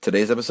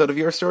Today's episode of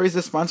Your Stories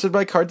is sponsored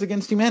by Cards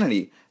Against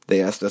Humanity.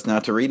 They asked us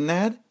not to read an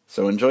ad,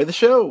 so enjoy the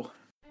show.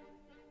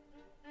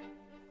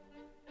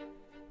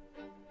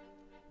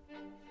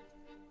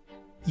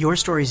 Your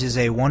Stories is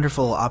a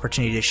wonderful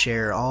opportunity to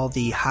share all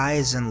the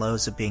highs and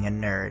lows of being a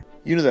nerd.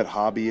 You know that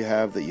hobby you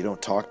have that you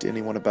don't talk to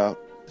anyone about?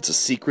 It's a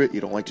secret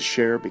you don't like to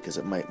share because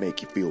it might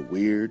make you feel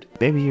weird.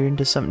 Maybe you're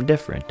into something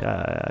different.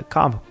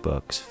 Comic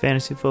books,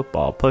 fantasy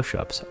football,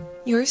 push-ups.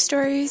 Your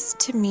Stories,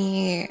 to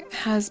me,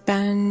 has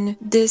been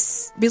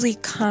this really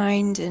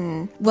kind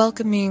and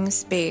welcoming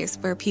space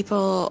where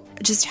people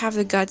just have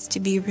the guts to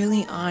be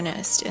really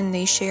honest and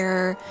they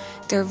share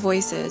their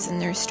voices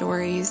and their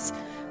stories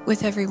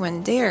with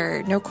everyone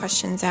there, no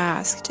questions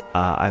asked.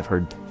 I've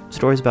heard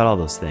stories about all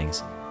those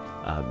things.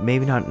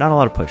 Maybe not a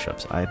lot of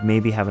push-ups. I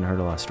maybe haven't heard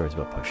a lot of stories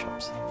about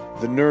push-ups.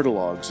 The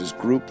Nerdalogs is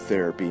group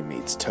therapy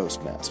meets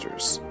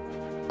Toastmasters.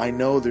 I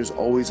know there's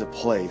always a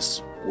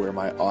place where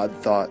my odd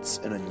thoughts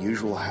and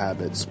unusual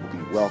habits will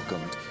be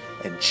welcomed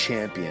and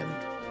championed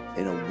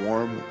in a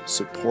warm,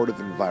 supportive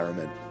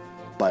environment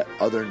by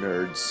other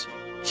nerds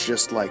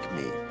just like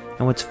me.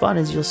 And what's fun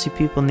is you'll see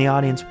people in the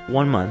audience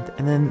 1 month,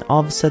 and then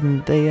all of a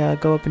sudden they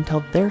go up and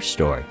tell their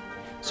story.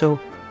 So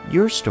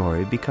your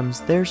story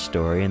becomes their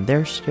story, and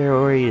their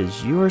story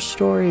is your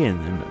story, and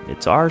then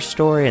it's our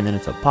story, and then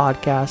it's a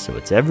podcast, so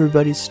it's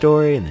everybody's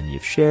story, and then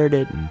you've shared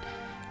it, and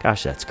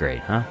gosh, that's great,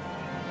 huh?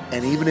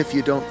 And even if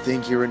you don't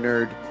think you're a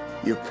nerd,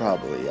 you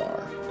probably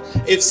are.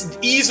 It's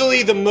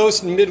easily the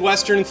most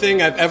Midwestern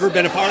thing I've ever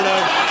been a part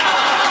of.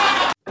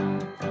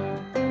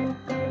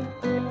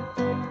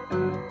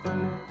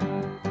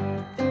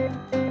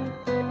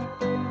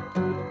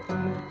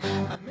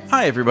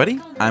 Hi everybody,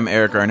 I'm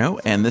Eric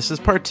Arnault, and this is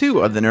part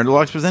 2 of the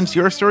Nerdalogs Presents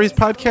Your Stories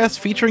podcast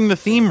featuring the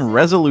theme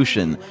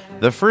Resolution,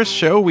 the first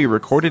show we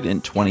recorded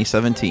in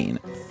 2017.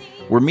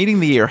 We're meeting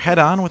the year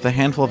head-on with a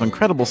handful of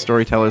incredible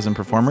storytellers and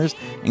performers,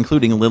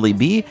 including Lily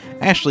B.,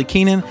 Ashley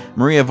Keenan,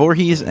 Maria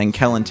Voorhees, and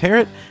Kellen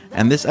Terrett,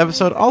 and this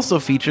episode also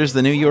features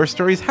the new Your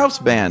Stories house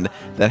band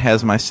that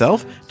has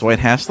myself, Dwight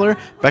Hassler,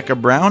 Becca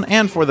Brown,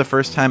 and for the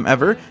first time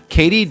ever,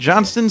 Katie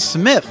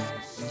Johnston-Smith.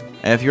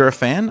 If you're a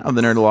fan of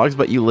the Nerdalogs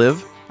but you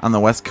live on the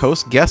West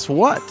Coast, guess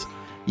what?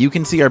 You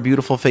can see our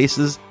beautiful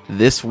faces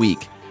this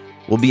week.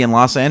 We'll be in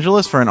Los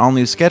Angeles for an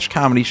all-new sketch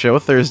comedy show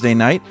Thursday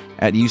night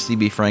at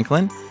UCB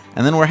Franklin,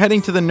 and then we're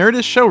heading to the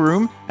Nerdist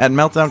showroom at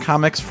Meltdown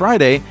Comics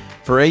Friday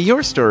for a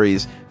Your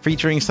Stories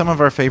featuring some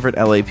of our favorite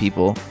LA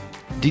people.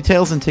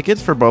 Details and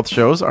tickets for both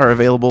shows are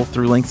available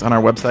through links on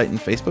our website and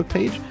Facebook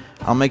page.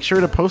 I'll make sure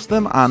to post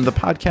them on the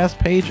podcast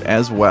page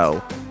as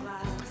well.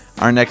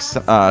 Our next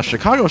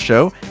Chicago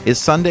show is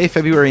Sunday,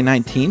 February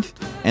 19th,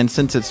 and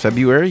since it's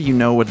February, you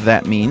know what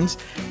that means.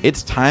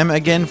 It's time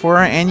again for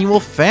our annual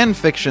fan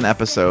fiction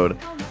episode.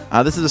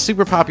 This is a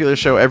super popular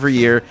show every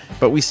year,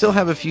 but we still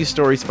have a few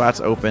story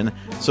spots open,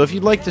 so if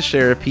you'd like to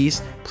share a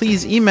piece,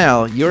 please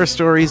email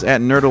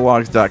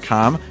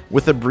yourstories@nerdalogs.com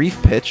with a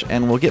brief pitch,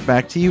 and we'll get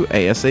back to you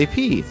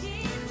ASAP.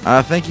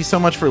 Thank you so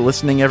much for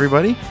listening,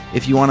 everybody.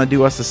 If you want to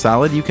do us a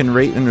solid, you can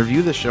rate and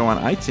review the show on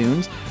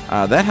iTunes.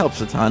 That helps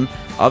a ton.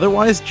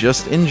 Otherwise,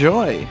 just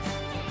enjoy.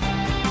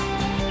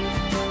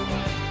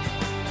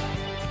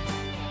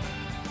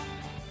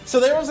 So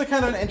there was a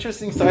kind of an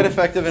interesting side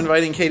effect of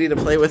inviting Katie to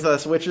play with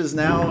us, which is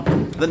now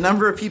the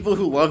number of people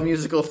who love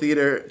musical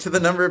theater to the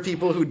number of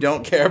people who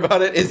don't care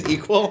about it is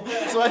equal.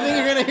 So I think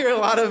you're going to hear a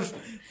lot of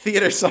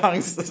theater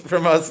songs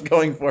from us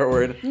going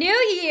forward. New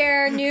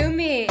year, new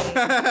me.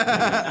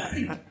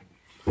 I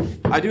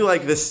do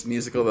like this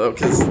musical, though,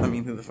 because, I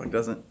mean, who the fuck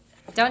doesn't?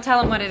 Don't tell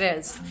them what it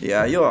is.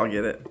 Yeah, you'll all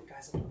get it.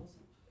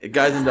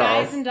 Guys and Dolls.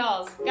 Guys and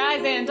Dolls.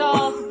 Guys and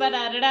Dolls.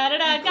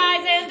 Ba-da-da-da-da-da.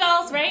 Guys and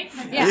Dolls, right?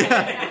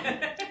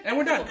 Yeah. And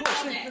we're done.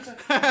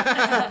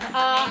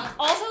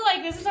 Also,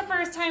 like, this is the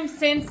first time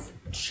since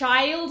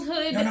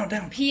childhood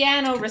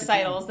piano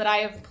recitals that I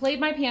have played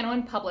my piano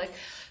in public.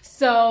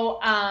 So,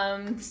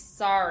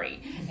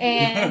 sorry.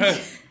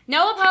 And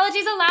no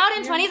apologies allowed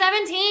in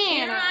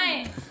 2017.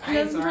 Right.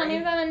 This is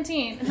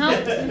 2017. Huh?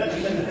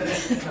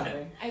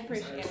 I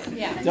appreciate it.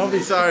 Yeah. Don't be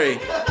sorry.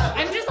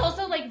 I'm just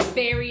also, like,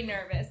 very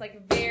nervous.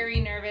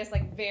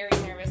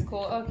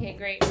 Cool. Okay,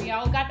 great. We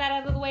all got that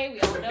out of the way. We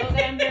all know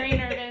that I'm very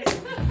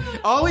nervous.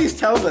 Always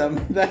tell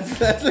them.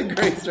 That's a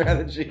great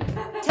strategy.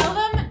 Tell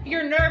them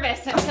you're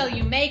nervous until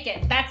you make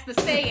it. That's the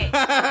saying.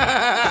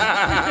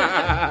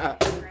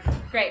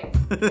 Great.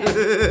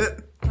 Okay.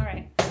 All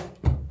right.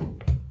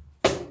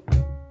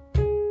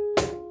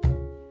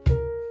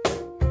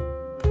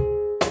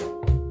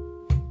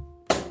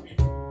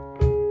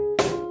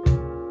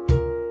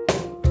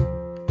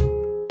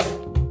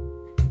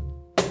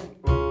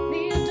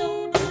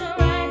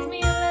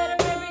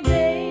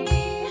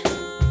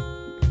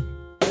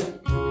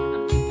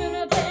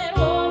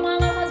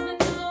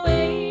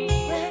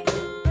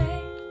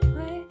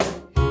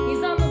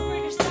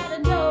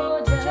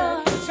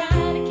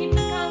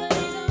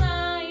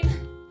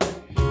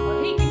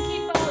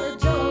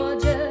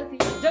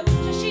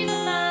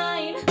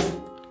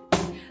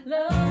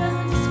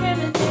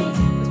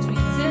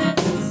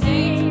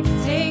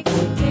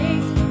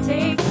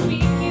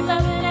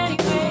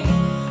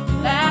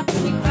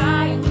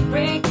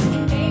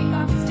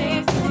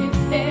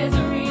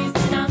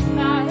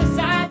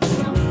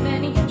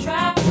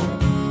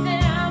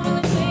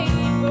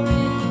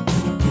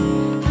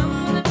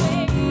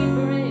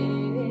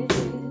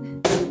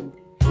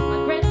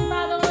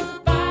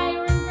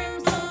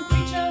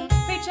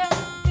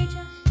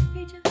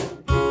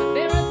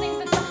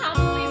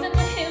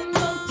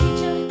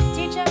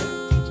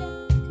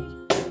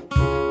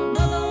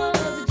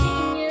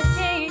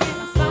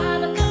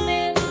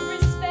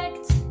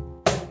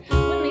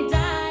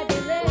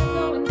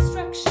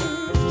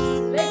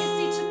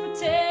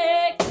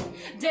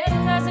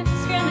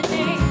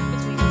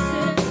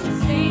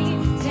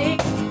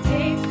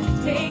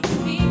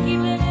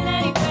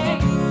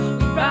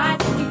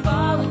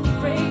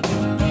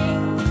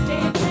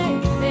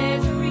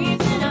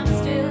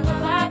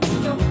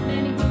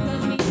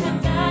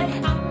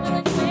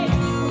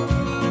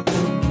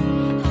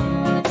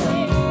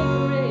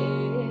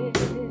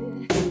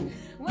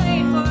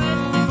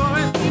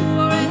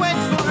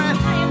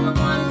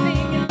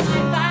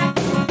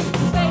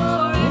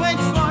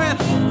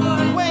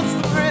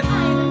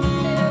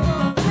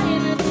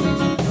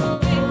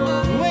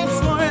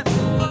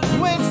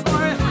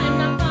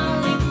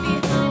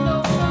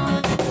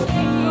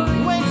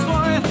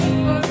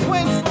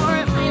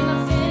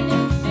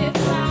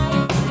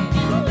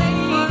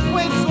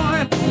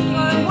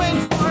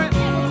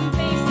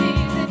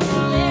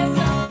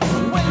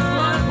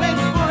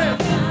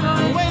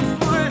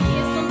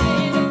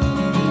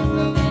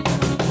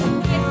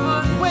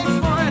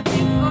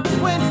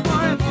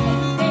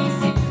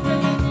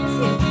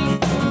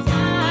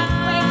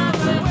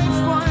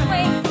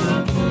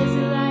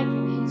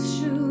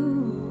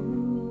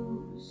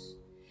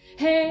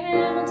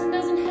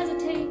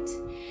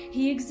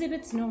 He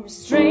exhibits no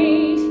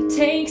restraint. He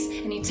takes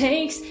and he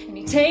takes and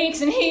he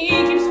takes, and he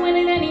keeps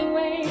winning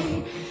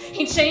anyway.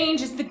 He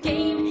changes the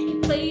game, he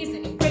plays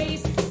and he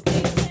raises his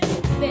stakes,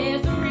 and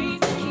there's a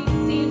reason he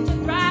seems to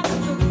thrive.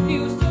 So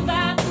refuse to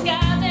lie to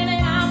God,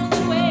 and I'm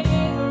willing way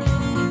for it.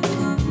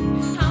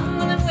 I'm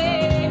willing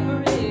way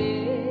for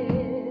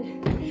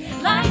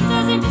it. Life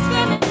doesn't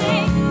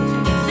discriminate.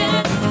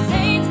 Sinners and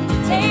saints,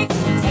 it takes,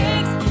 it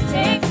takes, it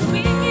takes. We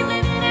keep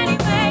living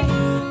anyway.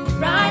 We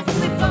rise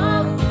and we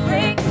fall, we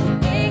break, we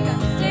make our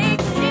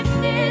mistakes. And if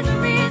there's a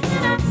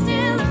reason I'm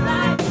still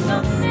alive,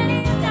 so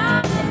many have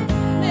died,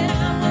 then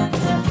I'm willing to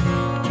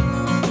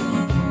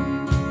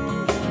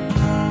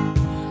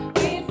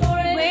wait for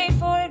it, wait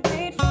for it,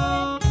 wait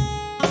for it.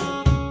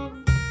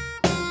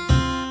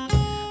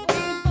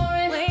 Wait for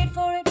it, wait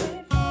for it,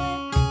 wait for it.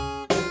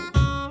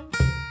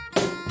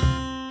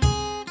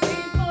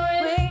 Wait for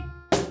it, wait.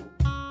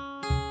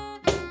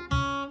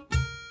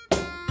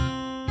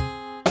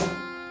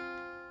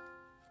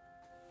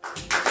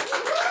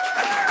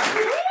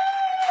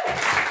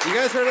 You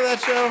guys heard of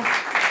that show?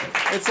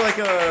 It's like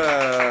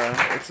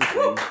what's the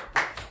thing?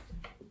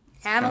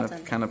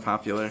 Hamilton. Kind of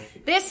popular.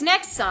 This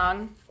next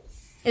song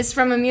is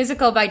from a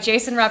musical by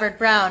Jason Robert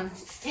Brown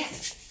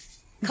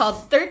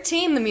called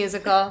 13 the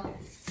Musical,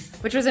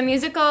 which was a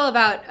musical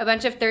about a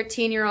bunch of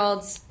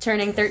 13-year-olds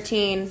turning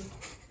 13.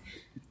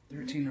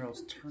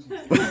 13-year-olds turning.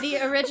 The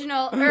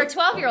original, or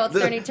 12-year-olds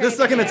turning 13. They're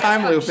stuck in a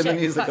time loop in the Shit,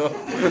 musical.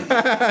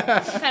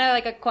 fuck. Kind of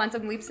like a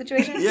quantum leap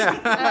situation.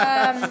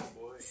 Yeah.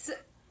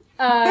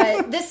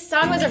 This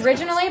song was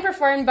originally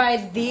performed by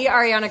the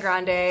Ariana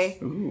Grande,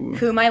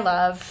 whom I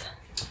love.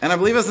 And I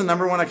believe it's the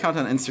 #1 account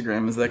on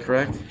Instagram. Is that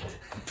correct?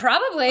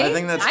 Probably. I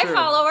think that's true. I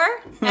follow her,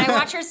 and I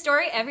watch her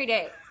story every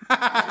day.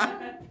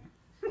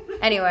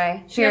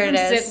 Anyway, She here has it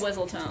some is. sick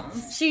whistle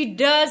tones. She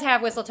does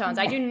have whistle tones.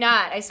 I do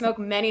not. I smoke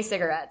many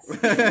cigarettes.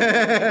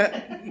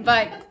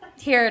 But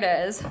here it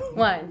is.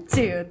 1,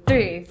 2,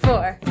 3,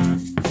 4.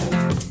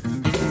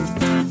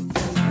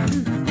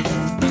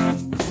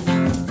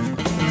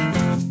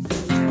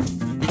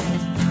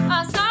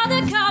 I saw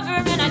the cover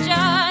and I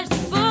judged the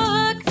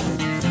book.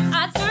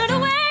 I turned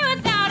away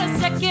without a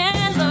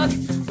second look.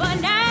 But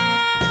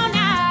now,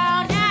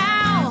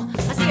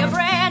 I see a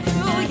brand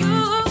new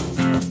you.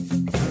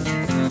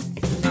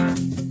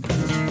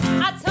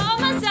 I told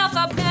myself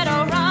I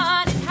better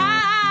run and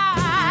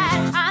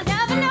hide. I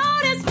never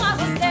noticed what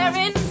was there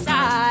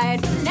inside.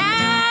 But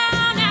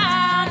now,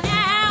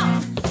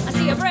 I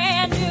see a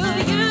brand new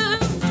you.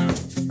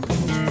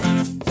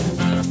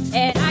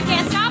 And I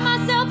can't stop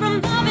myself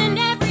from loving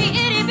every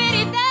itty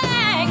bitty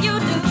thing you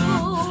do.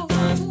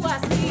 I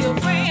see a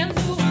brand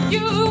new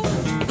you.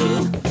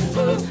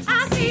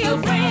 I see a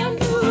brand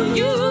new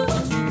you.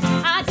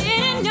 I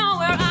didn't know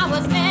where I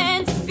was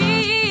meant to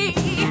be.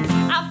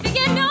 I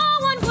figured no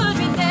one would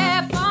be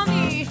there for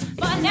me.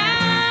 But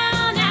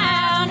now,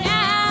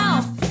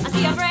 I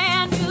see a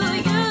brand new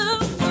you.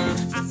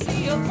 I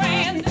see a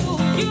brand new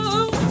you.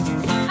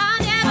 I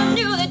never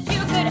knew that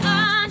you could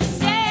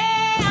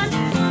understand.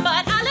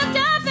 But I looked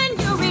up and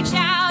you reached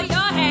out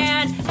your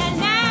hand. And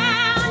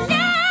now,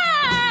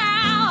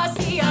 I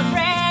see a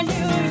brand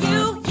new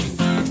you. Yes.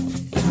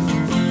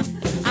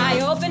 I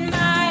open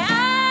my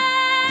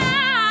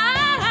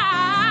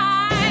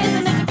eyes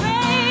and there's a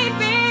great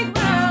big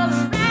world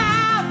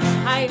around.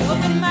 I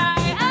open my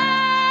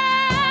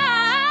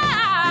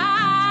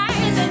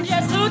eyes and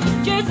just look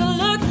at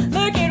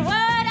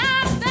what I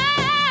found.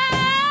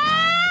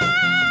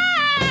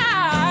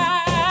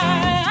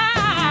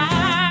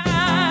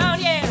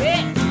 Yeah.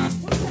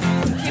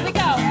 Here we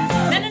go.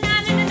 Open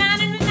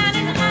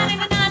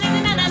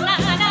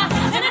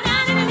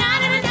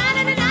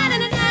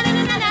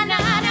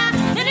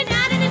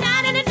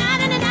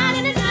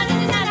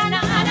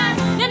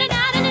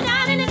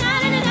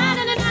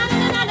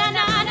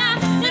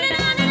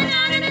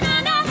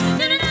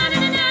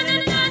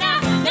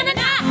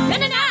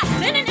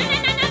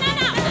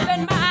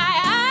my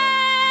eyes.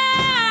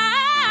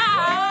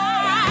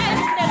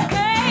 There's a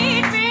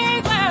great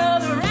big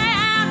world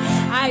around.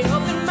 I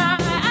open my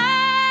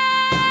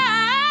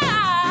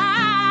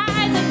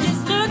eyes and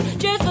just look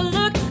at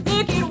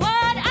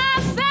what I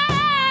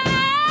found.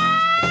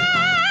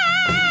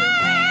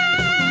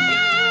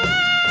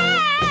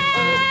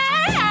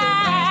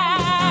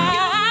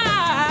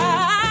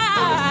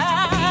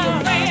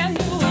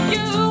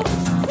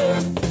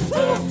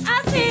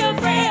 I see a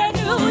brand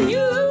new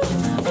you.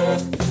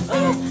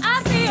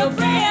 I see a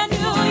brand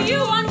new you.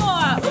 One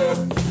more.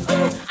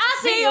 I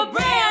see a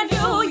brand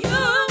new you.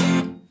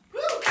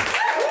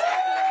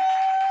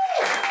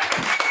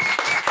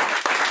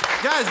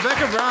 Guys,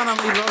 Becca Brown on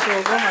lead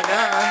vocals. Oh my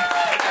god.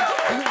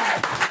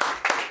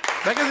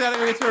 Becca's got to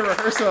go get to a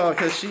rehearsal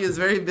because she is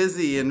very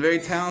busy and very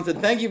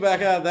talented. Thank you,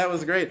 Becca. That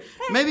was great.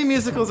 Maybe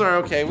musicals are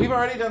okay. We've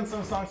already done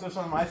some songs from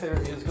some of my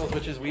favorite musicals,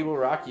 which is We Will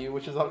Rock You,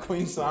 which is all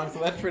Queen songs, so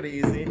that's pretty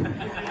easy.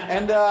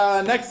 And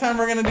next time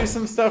we're going to do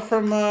some stuff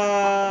from,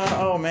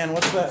 oh man,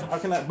 what's that? How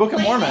can that? Book of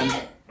Mormon.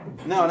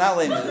 No, not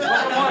Les Mis. Book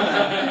of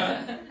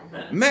Mormon.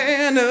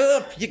 Man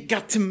up, you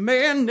got to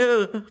man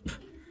up.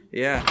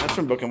 Yeah, that's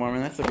from Book of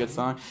Mormon. That's a good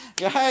song.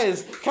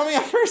 Guys, coming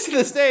up first to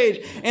the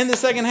stage in the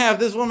second half,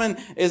 this woman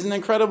is an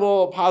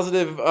incredible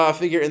positive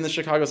figure in the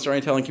Chicago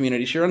storytelling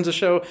community. She runs a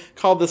show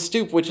called The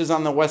Stoop, which is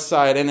on the west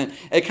side, and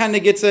it kind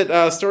of gets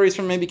at stories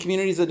from maybe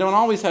communities that don't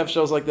always have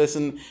shows like this,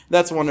 and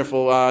that's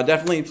wonderful.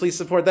 Definitely, please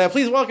support that.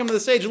 Please welcome to the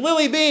stage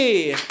Lily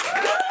B.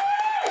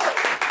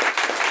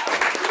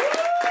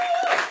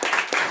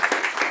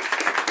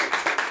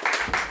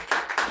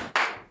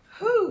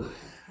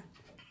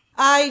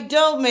 I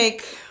don't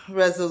make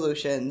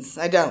resolutions.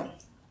 I don't.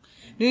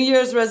 New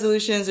Year's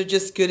resolutions are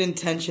just good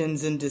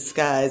intentions in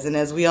disguise, and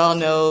as we all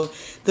know,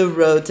 the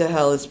road to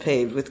hell is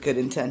paved with good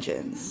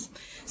intentions.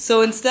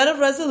 So instead of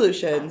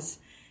resolutions,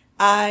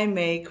 I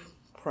make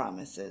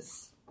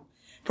promises.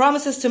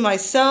 Promises to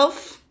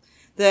myself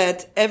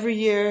that every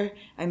year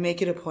I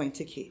make it a point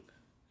to keep.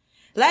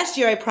 Last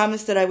year I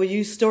promised that I would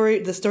use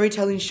the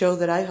storytelling show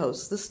that I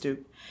host, The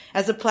Stoop,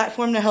 as a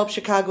platform to help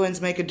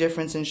Chicagoans make a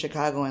difference in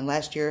Chicago. And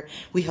last year,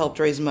 we helped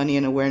raise money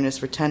and awareness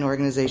for 10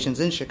 organizations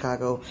in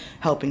Chicago,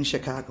 helping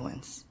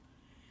Chicagoans.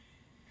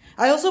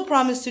 I also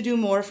promised to do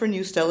more for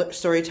new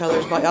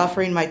storytellers by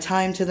offering my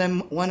time to them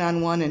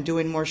one-on-one and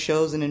doing more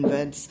shows and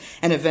events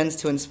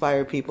to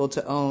inspire people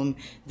to own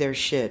their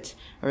shit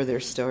or their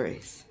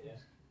stories.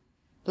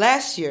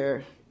 Last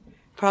year,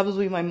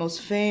 probably my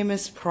most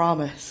famous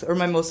promise, or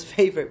my most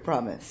favorite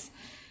promise,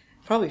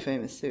 probably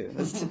famous too,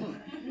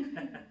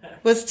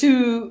 was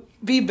to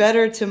be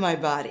better to my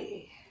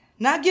body.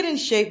 Not get in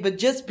shape, but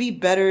just be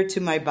better to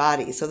my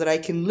body so that I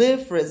can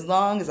live for as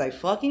long as I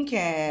fucking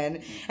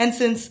can. And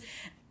since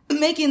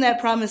making that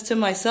promise to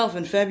myself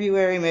in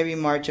February, maybe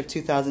March of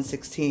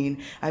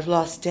 2016, I've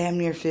lost damn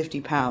near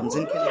 50 pounds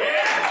and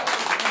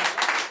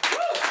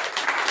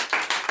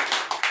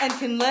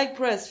can leg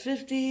press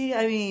 50.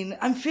 I mean,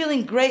 I'm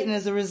feeling great, and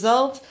as a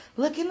result,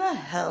 looking a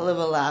hell of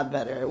a lot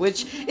better,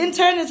 which in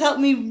turn has helped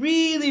me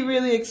really,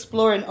 really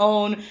explore and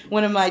own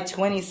one of my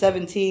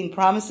 2017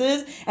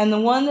 promises, and the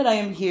one that I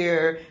am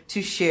here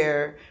to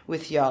share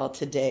with y'all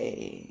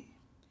today.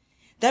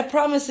 That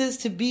promise is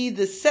to be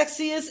the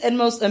sexiest and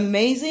most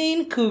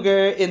amazing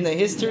cougar in the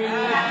history of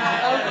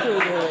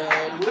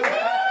cougaring.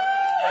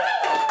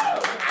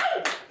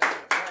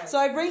 So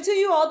I bring to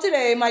you all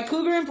today my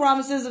cougar and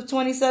promises of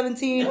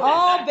 2017,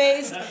 all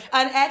based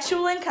on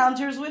actual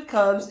encounters with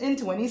cubs in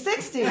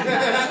 2016.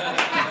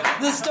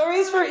 The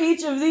stories for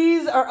each of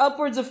these are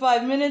upwards of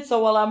 5 minutes, so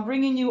while I'm not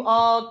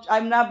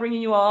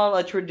bringing you all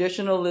a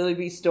traditional Lily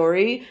B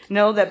story,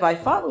 know that by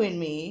following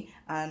me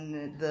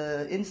on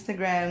the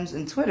Instagrams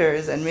and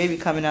Twitters and maybe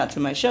coming out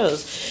to my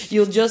shows,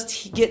 you'll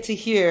just get to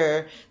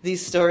hear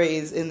these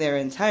stories in their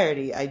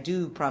entirety. I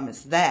do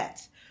promise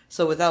that.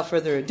 So without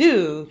further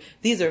ado,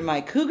 these are my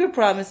cougar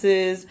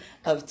promises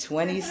of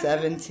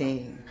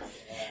 2017.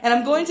 And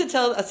I'm going to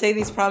say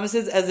these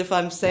promises as if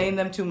I'm saying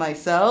them to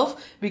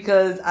myself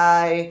because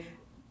I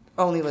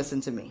only listen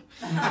to me.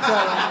 So, all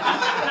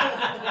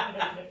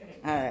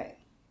right.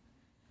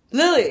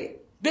 Lily,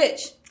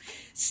 bitch.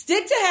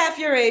 Stick to half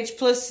your age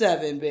plus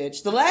 7,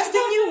 bitch. The last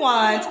thing you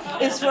want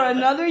is for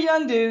another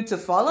young dude to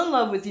fall in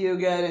love with you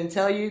again and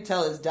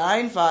tell his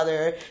dying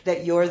father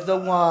that you're the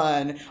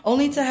one,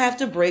 only to have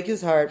to break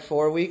his heart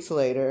 4 weeks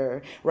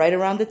later, right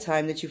around the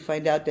time that you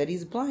find out that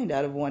he's blind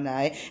out of one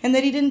eye and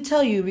that he didn't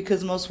tell you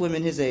because most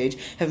women his age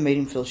have made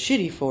him feel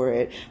shitty for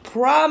it.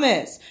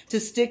 Promise to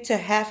stick to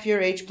half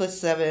your age plus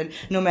 7,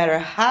 no matter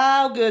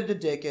how good the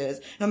dick is,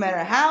 no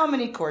matter how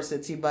many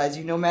corsets he buys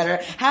you, no matter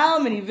how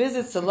many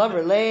visits to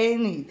Lover's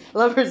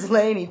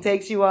Lane he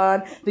takes you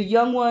on. The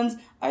young ones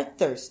are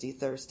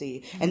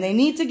thirsty, and they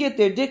need to get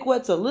their dick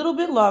wets a little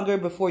bit longer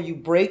before you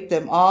break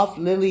them off.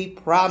 Lily,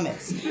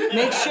 promise.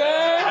 Make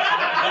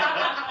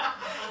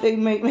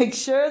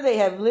sure they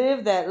have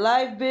lived that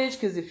life, bitch,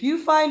 because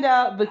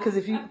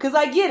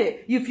I get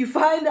it. If you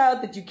find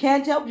out that you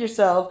can't help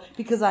yourself,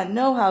 because I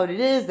know how it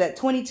is, that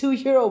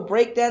 22-year-old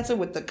breakdancer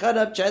with the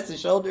cut-up chest and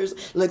shoulders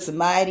looks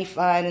mighty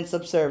fine and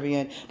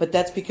subservient, but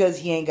that's because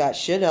he ain't got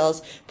shit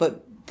else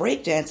but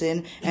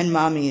breakdancing and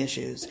mommy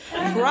issues.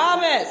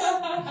 Promise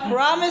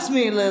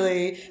me,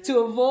 Lily, to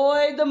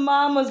avoid the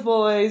mama's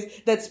boys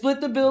that split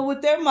the bill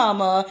with their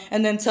mama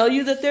and then tell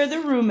you that they're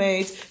their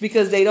roommates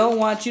because they don't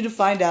want you to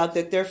find out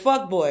that they're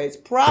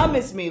fuckboys.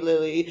 Promise me,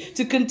 Lily,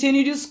 to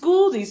continue to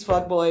school these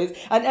fuckboys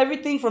on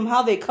everything from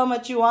how they come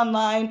at you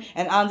online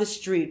and on the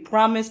street.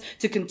 Promise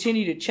to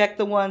continue to check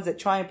the ones that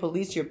try and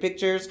police your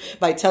pictures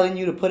by telling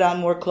you to put on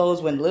more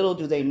clothes when little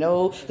do they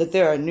know that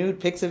there are nude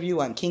pics of you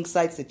on kink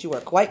sites that you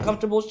are quite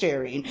comfortable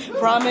sharing.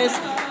 Promise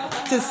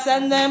to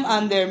send them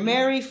on their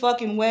merry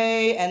fucking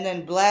way and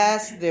then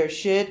blast their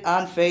shit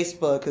on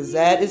Facebook because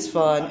that is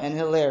fun and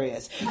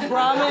hilarious.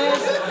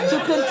 Promise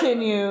to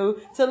continue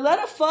to let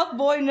a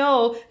fuckboy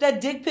know that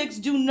dick pics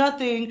do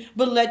nothing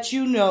but let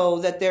you know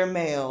that they're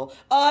male.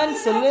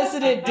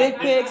 Unsolicited dick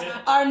pics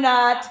are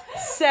not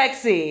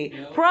sexy.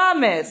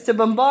 Promise to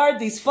bombard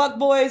these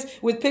fuckboys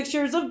with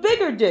pictures of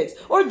bigger dicks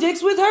or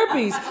dicks with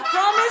herpes.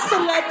 Promise to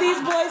let these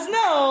boys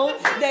know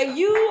that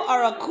you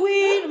are a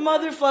queen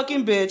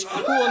motherfucking bitch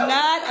who will not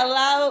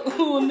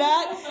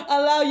not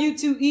allow you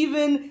to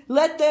even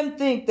let them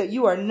think that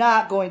you are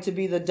not going to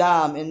be the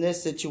dom in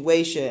this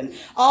situation.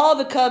 All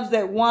the cubs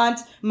that want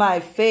my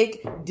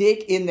fake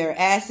dick in their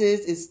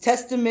asses is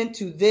testament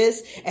to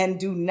this, and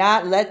do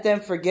not let them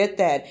forget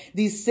that.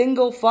 These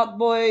single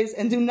fuckboys,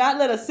 and do not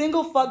let a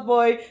single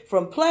fuckboy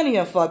from plenty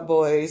of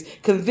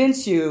fuckboys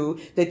convince you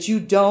that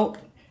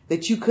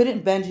you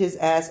couldn't bend his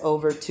ass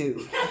over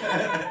too,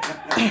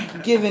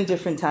 given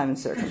different time and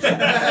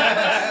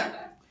circumstances.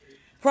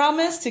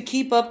 Promise to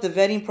keep up the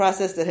vetting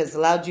process that has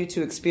allowed you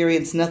to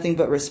experience nothing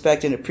but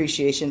respect and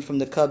appreciation from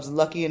the cubs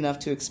lucky enough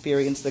to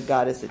experience the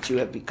goddess that you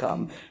have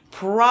become.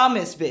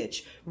 Promise,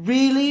 bitch.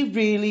 Really,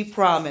 really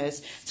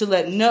promise to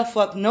let no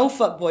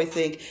fuckboy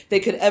think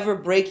they could ever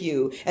break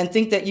you and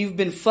think that you've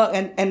been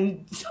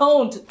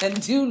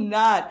and do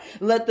not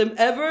let them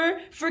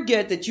ever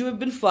forget that you have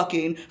been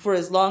fucking for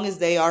as long as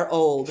they are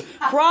old.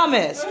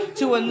 Promise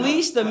to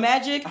unleash the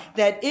magic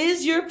that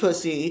is your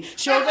pussy.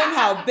 Show them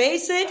how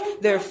basic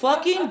their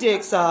fucking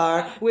dicks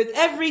are. With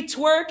every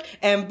twerk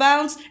and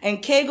bounce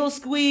and kegel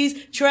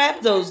squeeze,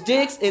 trap those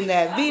dicks in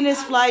that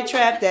Venus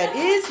flytrap that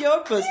is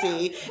your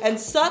pussy, and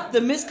suck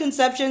the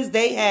misconceptions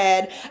they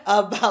had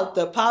about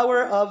the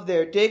power of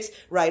their dicks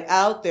right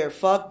out their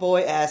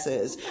fuckboy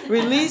asses.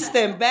 Release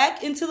them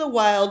back into the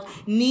wild,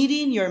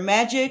 needing your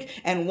magic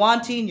and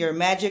wanting your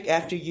magic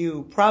after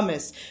you.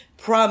 Promise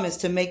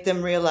to make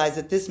them realize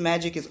that this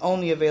magic is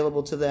only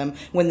available to them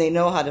when they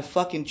know how to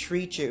fucking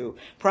treat you.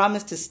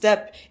 Promise to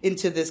step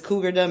into this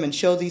cougardom and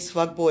show these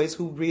fuckboys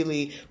who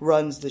really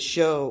runs the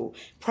show.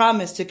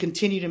 Promise to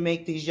continue to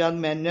make these young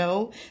men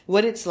know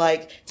what it's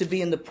like to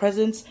be in the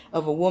presence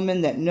of a woman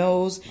that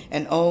knows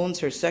and owns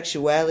her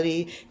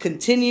sexuality.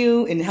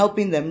 Continue in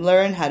helping them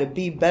learn how to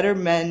be better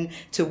men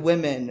to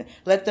women.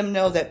 Let them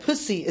know that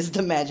pussy is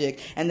the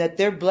magic and that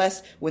they're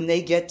blessed when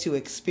they get to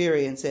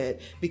experience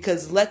it.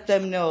 Because let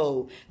them know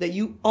that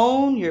you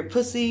own your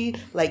pussy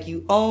like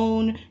you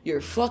own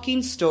your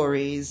fucking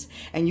stories,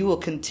 and you will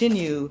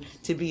continue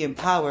to be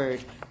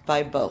empowered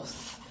by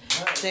both.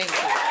 Thank you.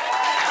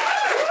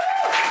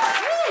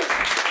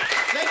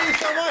 Thank you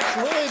so much,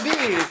 Lily B.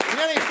 You got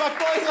any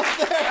fuckboys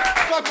up there?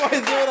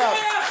 Fuckboys, give it up.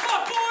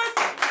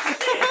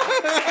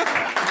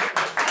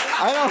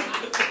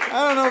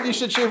 I don't know if you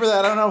should cheer for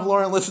that. I don't know if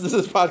Lauren listens to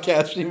this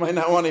podcast. She might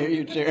not want to hear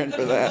you cheering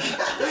for that.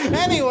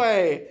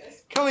 Anyway,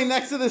 coming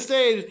next to the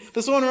stage,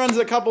 this one runs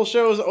a couple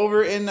shows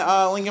over in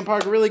Lincoln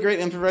Park. Really great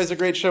improviser,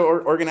 great show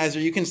organizer.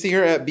 You can see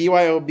her at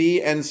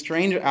BYOB and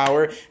Strange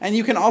Hour, and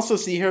you can also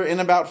see her in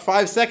about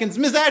 5 seconds.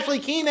 Miss Ashley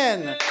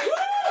Keenan.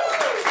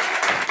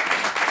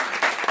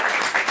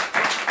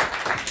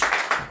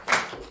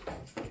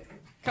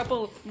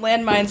 Couple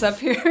landmines up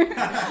here.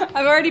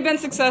 I've already been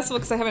successful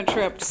because I haven't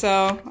tripped,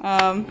 so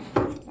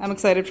I'm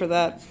excited for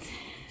that.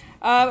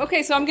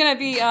 Okay, so I'm going to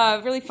be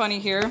really funny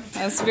here.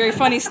 It's a very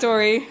funny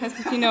story,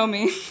 if you know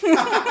me.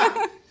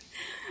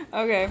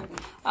 Okay.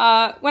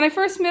 When I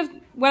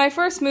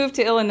first moved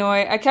to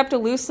Illinois, I kept a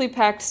loosely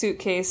packed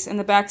suitcase in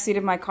the backseat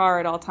of my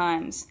car at all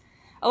times.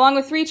 Along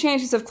with 3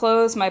 changes of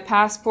clothes, my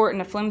passport,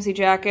 and a flimsy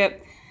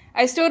jacket,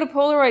 I stowed a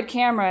Polaroid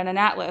camera and an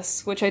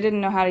atlas, which I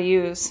didn't know how to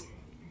use.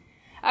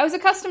 I was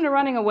accustomed to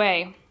running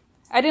away.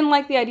 I didn't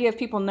like the idea of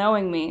people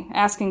knowing me,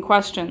 asking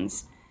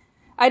questions.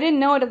 I didn't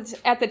know it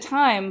at the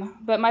time,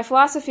 but my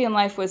philosophy in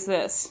life was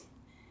this.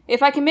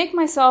 If I can make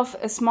myself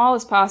as small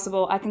as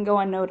possible, I can go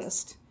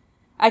unnoticed.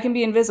 I can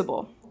be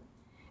invisible.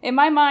 In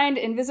my mind,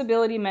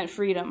 invisibility meant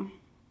freedom.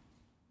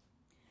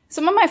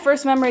 Some of my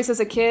first memories as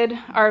a kid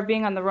are of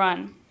being on the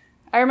run.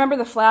 I remember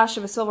the flash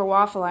of a silver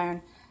waffle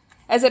iron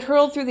as it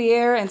hurled through the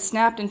air and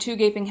snapped in 2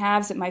 gaping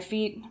halves at my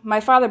feet, my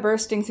father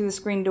bursting through the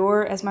screen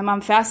door as my mom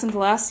fastened the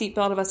last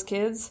seatbelt of us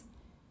kids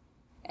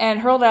and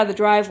hurled out of the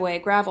driveway,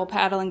 gravel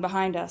paddling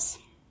behind us.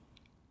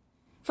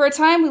 For a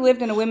time, we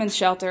lived in a women's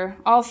shelter,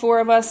 all 4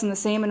 of us in the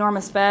same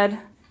enormous bed.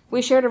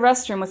 We shared a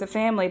restroom with a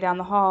family down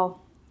the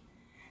hall.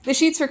 The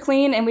sheets were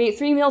clean, and we ate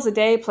 3 meals a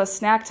day plus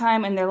snack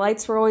time, and their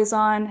lights were always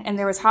on, and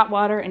there was hot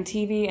water and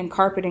TV and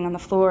carpeting on the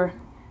floor.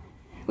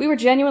 We were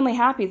genuinely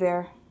happy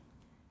there.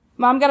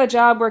 Mom got a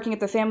job working at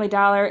the Family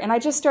Dollar, and I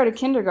just started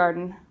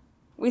kindergarten.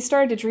 We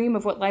started to dream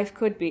of what life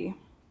could be.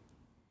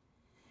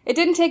 It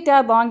didn't take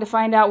Dad long to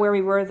find out where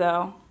we were,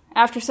 though.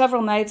 After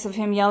several nights of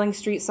him yelling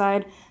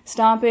street-side,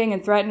 stomping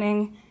and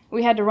threatening,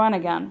 we had to run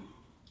again.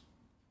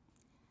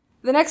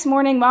 The next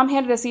morning, Mom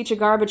handed us each a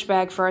garbage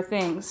bag for our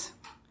things.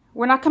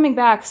 "We're not coming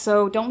back,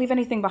 so don't leave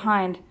anything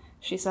behind,"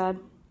 she said.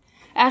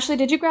 "Ashley,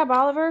 did you grab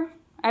Oliver?"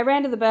 I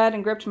ran to the bed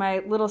and gripped my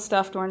little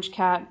stuffed orange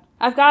cat.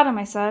 "I've got him,"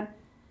 I said.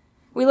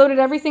 We loaded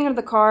everything into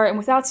the car, and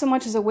without so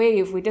much as a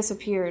wave, we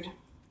disappeared.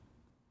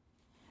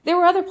 There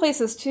were other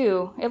places,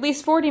 too, at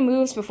least 40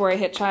 moves before I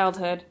hit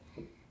childhood.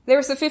 There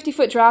was a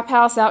 50-foot drop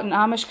house out in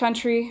Amish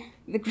country.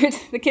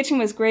 The kitchen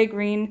was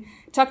gray-green,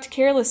 tucked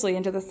carelessly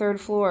into the 3rd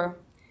floor.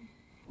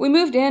 We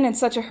moved in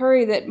such a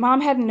hurry that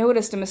Mom hadn't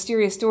noticed a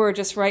mysterious door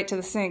just right to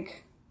the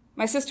sink.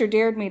 My sister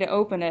dared me to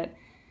open it.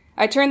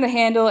 I turned the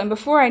handle, and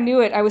before I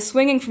knew it, I was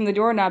swinging from the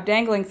doorknob,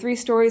 dangling 3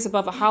 stories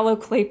above a hollow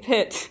clay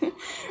pit,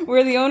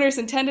 where the owners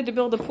intended to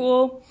build a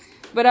pool,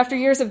 but after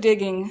years of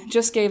digging,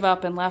 just gave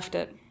up and left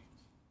it.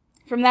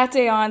 From that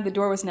day on, the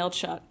door was nailed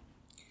shut.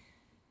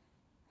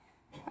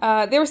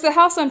 There was the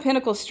house on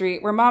Pinnacle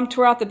Street, where Mom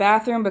tore out the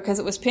bathroom because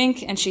it was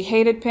pink, and she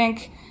hated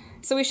pink,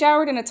 so we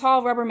showered in a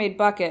tall Rubbermaid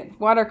bucket,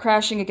 water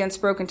crashing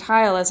against broken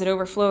tile as it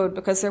overflowed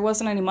because there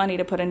wasn't any money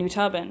to put a new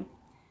tub in.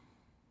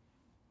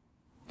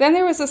 Then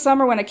there was the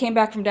summer when I came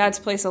back from Dad's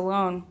place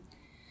alone.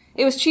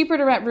 It was cheaper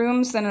to rent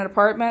rooms than an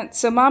apartment,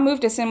 so Mom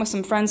moved us in with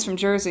some friends from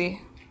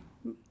Jersey.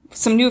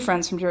 Some new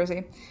friends from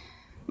Jersey.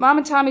 Mom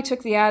and Tommy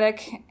took the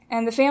attic,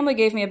 and the family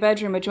gave me a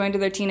bedroom adjoined to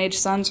their teenage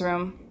son's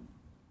room.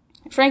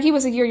 Frankie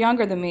was a year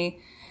younger than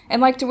me,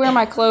 and liked to wear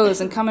my clothes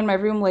and come in my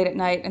room late at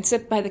night and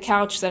sit by the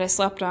couch that I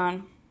slept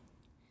on.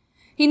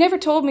 He never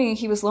told me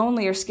he was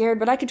lonely or scared,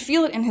 but I could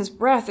feel it in his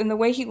breath and the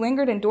way he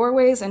lingered in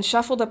doorways and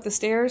shuffled up the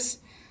stairs.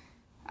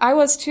 I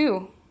was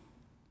too.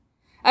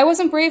 I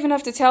wasn't brave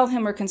enough to tell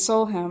him or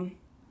console him.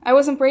 I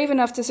wasn't brave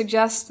enough to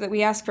suggest that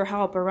we ask for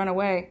help or run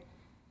away.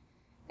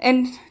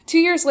 And 2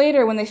 years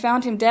later, when they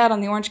found him dead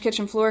on the orange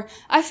kitchen floor,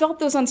 I felt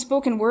those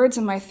unspoken words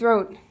in my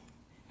throat.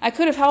 I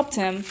could have helped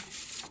him,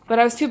 but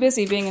I was too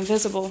busy being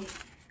invisible.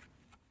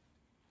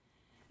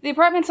 The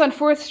apartments on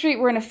 4th Street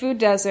were in a food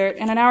desert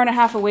and an hour and a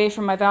half away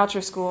from my voucher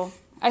school.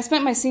 I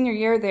spent my senior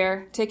year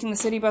there, taking the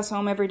city bus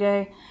home every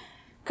day,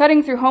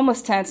 cutting through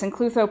homeless tents in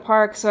Clutho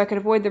Park so I could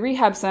avoid the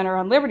rehab center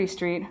on Liberty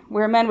Street,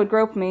 where men would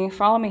grope me,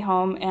 follow me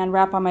home, and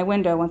rap on my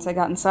window once I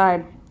got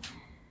inside.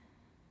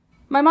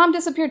 My mom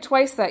disappeared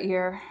twice that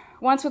year,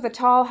 once with a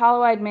tall,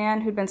 hollow-eyed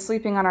man who'd been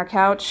sleeping on our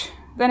couch,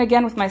 then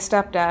again with my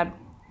stepdad.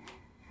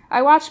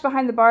 I watched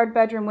behind the barred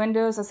bedroom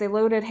windows as they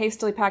loaded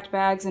hastily packed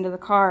bags into the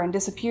car and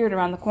disappeared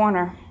around the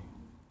corner.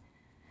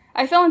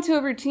 I fell into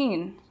a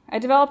routine. I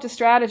developed a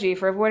strategy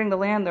for avoiding the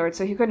landlord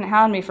so he couldn't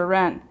hound me for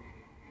rent.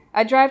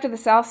 I'd drive to the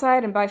south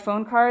side and buy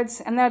phone cards,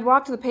 and then I'd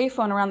walk to the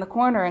payphone around the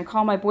corner and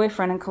call my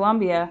boyfriend in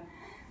Columbia,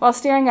 while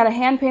staring at a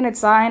hand-painted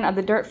sign on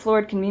the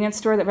dirt-floored convenience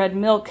store that read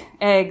milk,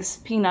 eggs,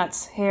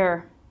 peanuts,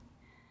 hair.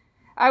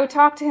 I would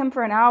talk to him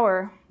for an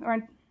hour,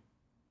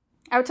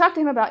 I would talk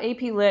to him about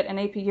AP Lit and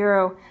AP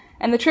Euro,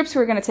 and the trips we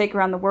were going to take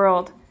around the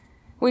world.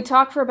 We'd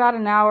talk for about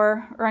an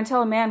hour, or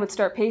until a man would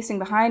start pacing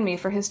behind me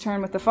for his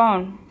turn with the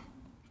phone.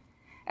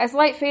 As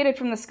light faded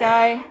from the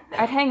sky,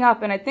 I'd hang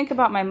up and I'd think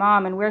about my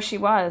mom and where she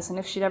was and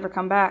if she'd ever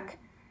come back.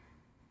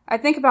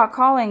 I'd think about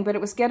calling, but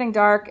it was getting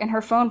dark and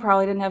her phone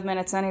probably didn't have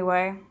minutes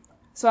anyway.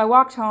 So I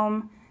walked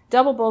home,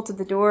 double-bolted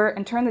the door,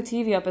 and turned the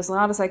TV up as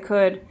loud as I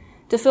could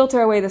to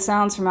filter away the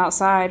sounds from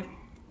outside,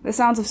 the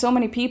sounds of so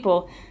many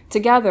people,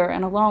 together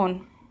and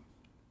alone.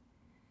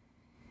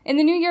 In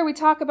the new year, we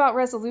talk about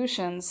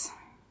resolutions.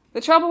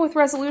 The trouble with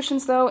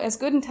resolutions, though, as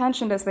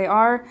good-intentioned as they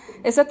are,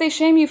 is that they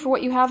shame you for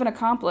what you haven't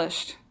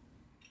accomplished.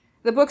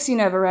 The books you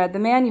never read, the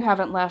man you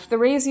haven't left, the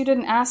raise you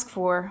didn't ask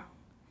for.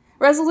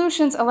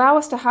 Resolutions allow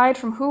us to hide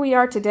from who we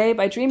are today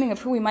by dreaming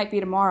of who we might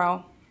be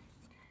tomorrow.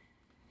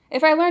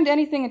 If I learned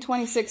anything in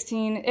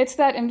 2016, it's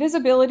that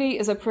invisibility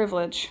is a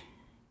privilege.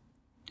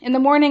 In the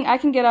morning, I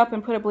can get up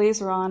and put a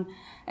blazer on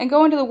and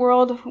go into the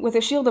world with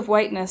a shield of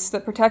whiteness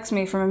that protects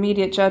me from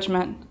immediate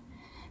judgment.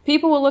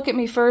 People will look at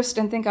me first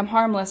and think I'm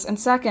harmless, and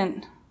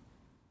second,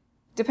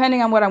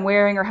 depending on what I'm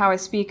wearing or how I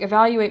speak,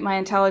 evaluate my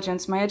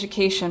intelligence, my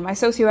education, my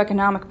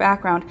socioeconomic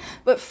background.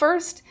 But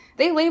first,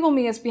 they label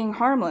me as being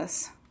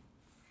harmless.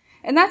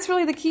 And that's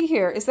really the key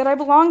here, is that I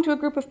belong to a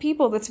group of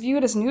people that's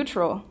viewed as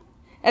neutral,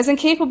 as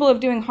incapable of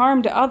doing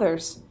harm to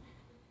others.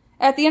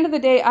 At the end of the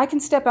day, I can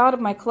step out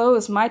of my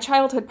clothes, my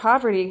childhood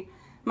poverty,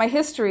 my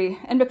history,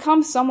 and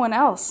become someone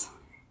else.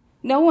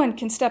 No one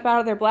can step out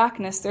of their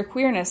blackness, their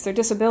queerness, their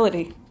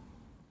disability.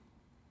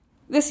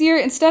 This year,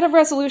 instead of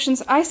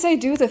resolutions, I say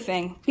do the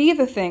thing, be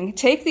the thing,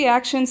 take the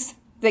actions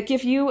that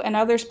give you and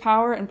others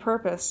power and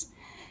purpose.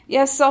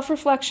 Yes,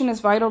 self-reflection is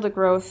vital to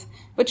growth,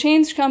 but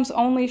change comes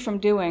only from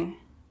doing.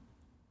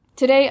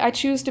 Today, I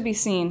choose to be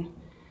seen.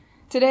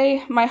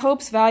 Today, my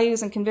hopes,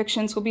 values, and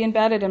convictions will be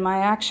embedded in my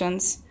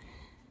actions.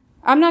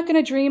 I'm not going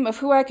to dream of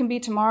who I can be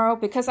tomorrow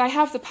because I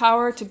have the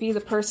power to be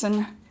that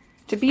person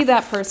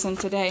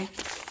today.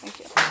 Thank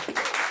you.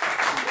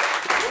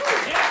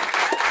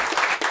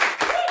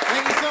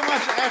 Thank you so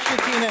much, Ashley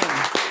Keenan.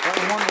 That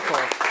was wonderful.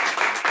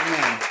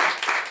 Amen.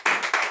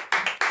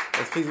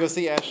 Yes, please go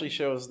see Ashley's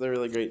shows. They're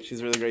really great.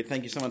 She's really great.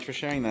 Thank you so much for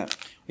sharing that.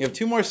 We have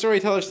 2 more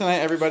storytellers tonight,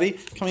 everybody.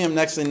 Coming up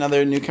next,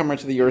 another newcomer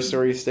to the Your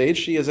Story stage.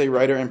 She is a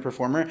writer and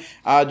performer.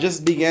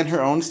 Just began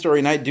her own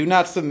story night, Do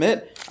Not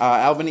Submit,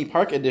 Albany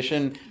Park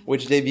edition,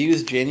 which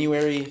debuts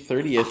January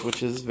 30th,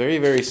 which is very,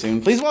 very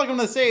soon. Please welcome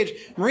to the stage,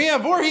 Maria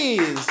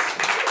Voorhees.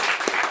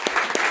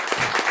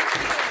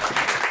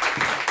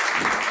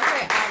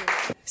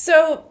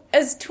 So,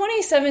 as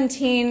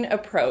 2017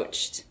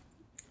 approached,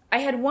 I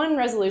had one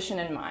resolution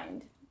in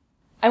mind.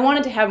 I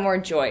wanted to have more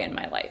joy in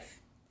my life.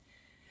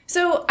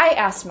 So I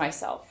asked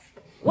myself,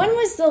 when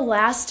was the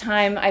last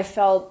time I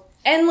felt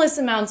endless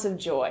amounts of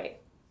joy?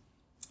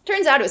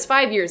 Turns out it was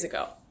 5 years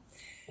ago.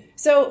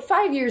 So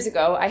 5 years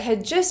ago, I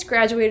had just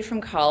graduated from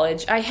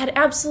college. I had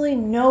absolutely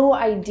no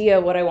idea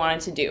what I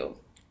wanted to do.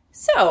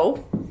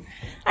 So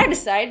I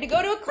decided to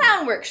go to a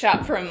clown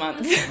workshop for a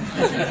month.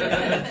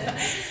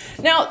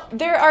 Now,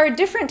 there are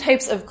different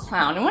types of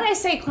clown. And when I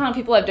say clown,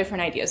 people have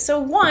different ideas. So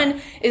one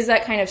is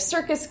that kind of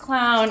circus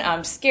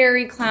clown,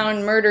 scary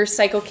clown, murder,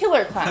 psycho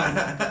killer clown.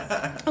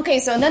 Okay,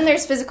 so then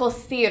there's physical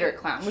theater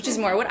clown, which is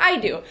more what I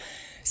do.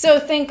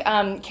 So think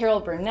Carol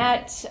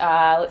Burnett,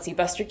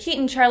 Buster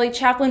Keaton, Charlie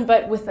Chaplin,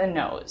 but with a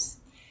nose.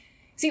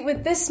 See,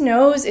 with this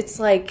nose, it's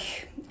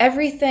like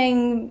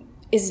everything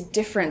is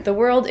different. The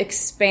world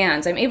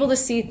expands. I'm able to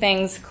see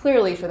things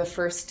clearly for the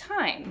first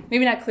time.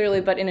 Maybe not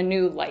clearly, but in a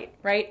new light,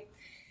 right?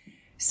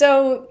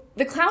 So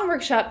the clown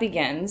workshop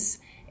begins,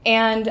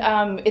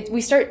 and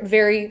we start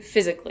very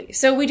physically.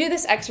 So we do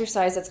this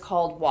exercise that's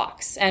called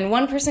walks. And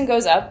one person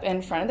goes up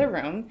in front of the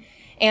room,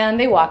 and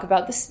they walk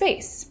about the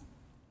space.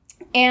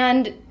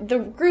 And the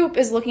group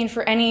is looking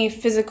for any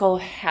physical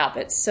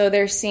habits. So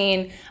they're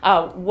seeing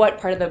what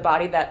part of the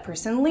body that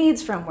person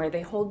leads from, where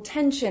they hold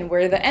tension,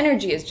 where the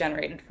energy is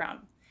generated from.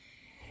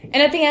 And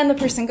at the end, the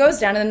person goes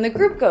down, and then the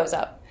group goes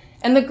up.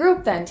 And the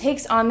group then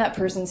takes on that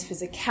person's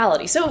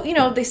physicality. So,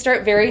 they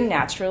start very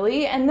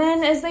naturally, and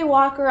then as they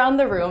walk around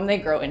the room, they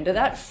grow into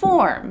that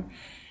form.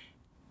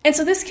 And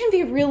so this can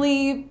be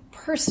really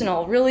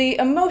personal, really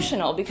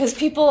emotional, because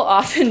people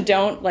often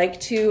don't like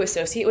to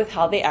associate with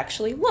how they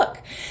actually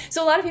look.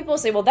 So a lot of people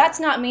say, well, that's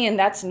not me, and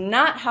that's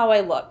not how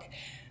I look.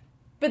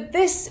 But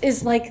this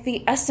is like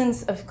the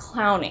essence of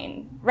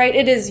clowning, right?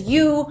 It is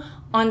you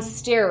on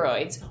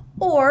steroids.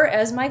 Or,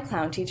 as my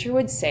clown teacher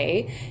would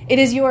say, it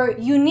is your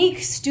unique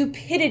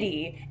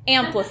stupidity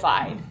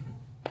amplified.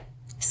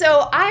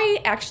 So I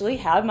actually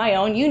have my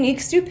own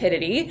unique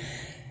stupidity,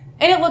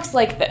 and it looks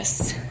like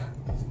this.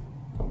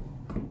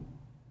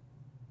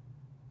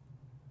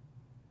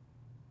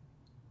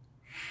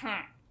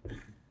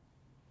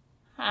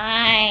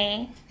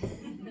 Hi.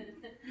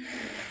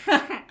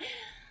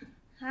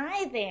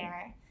 Hi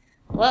there.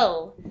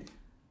 Whoa.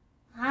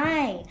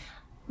 Hi.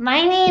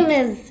 My name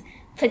is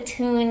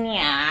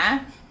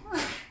Petunia.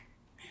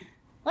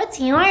 What's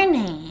your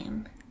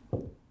name?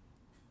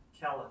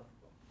 Kellen.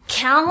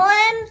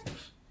 Kellen?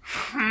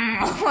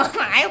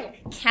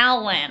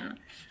 Kellen.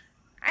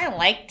 I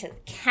like to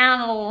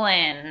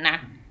Kellen.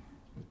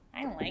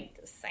 I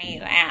like to say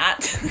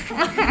that.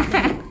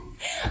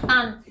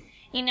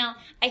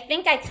 I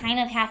think I kind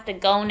of have to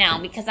go now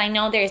because I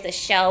know there's a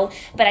show,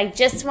 but I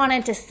just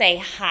wanted to say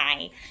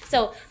hi.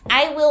 So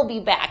I will be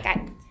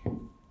back.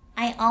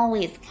 I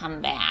always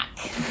come back.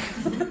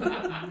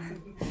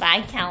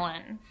 Bye,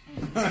 Kellen.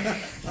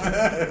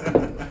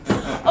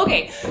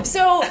 Okay,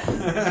 so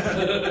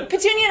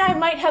Petunia and I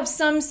might have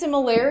some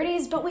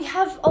similarities, but we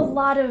have a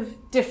lot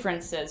of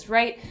differences,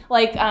 right?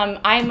 Like,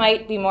 I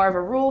might be more of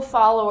a rule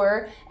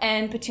follower,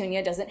 and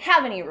Petunia doesn't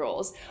have any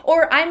rules.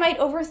 Or I might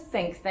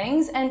overthink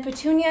things, and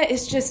Petunia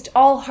is just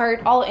all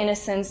heart, all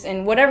innocence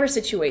in whatever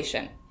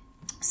situation.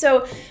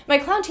 So my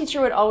clown teacher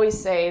would always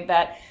say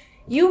that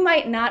you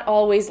might not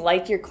always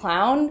like your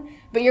clown,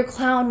 but your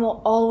clown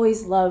will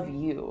always love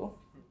you.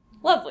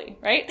 Lovely,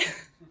 right?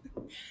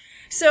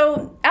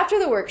 So after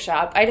the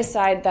workshop, I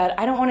decide that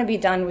I don't want to be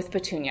done with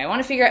Petunia. I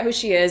want to figure out who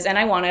she is, and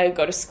I want to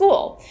go to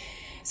school.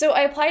 So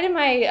I apply to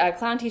my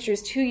clown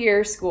teacher's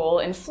 2-year school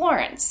in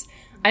Florence.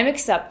 I'm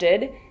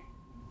accepted,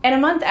 and a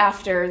month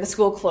after, the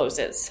school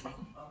closes.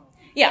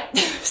 Yeah,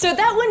 so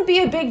that wouldn't be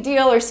a big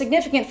deal or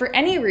significant for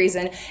any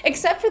reason,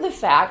 except for the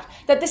fact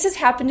that this has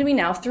happened to me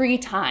now 3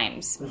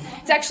 times.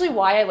 It's actually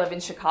why I live in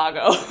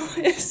Chicago.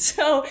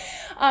 So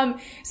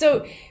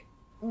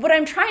what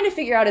I'm trying to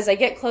figure out as I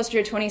get closer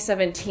to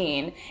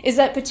 2017 is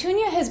that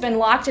Petunia has been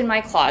locked in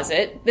my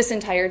closet this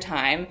entire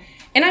time,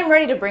 and I'm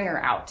ready to bring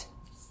her out.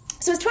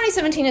 So as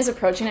 2017 is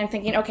approaching, I'm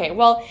thinking, okay,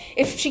 well,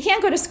 if she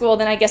can't go to school,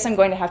 then I guess I'm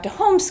going to have to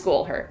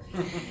homeschool her.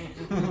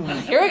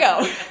 Here we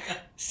go.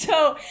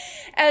 So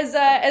as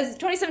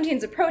 2017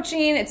 is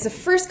approaching, it's the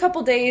first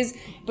couple days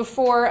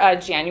before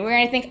January,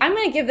 and I think I'm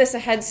going to give this a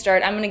head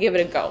start. I'm going to give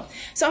it a go.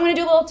 So I'm going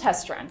to do a little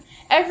test run.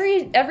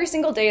 Every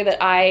single day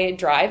that I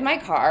drive my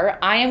car,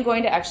 I am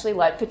going to actually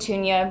let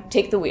Petunia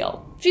take the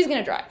wheel. She's going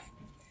to drive.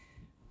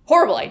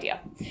 Horrible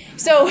idea.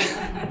 So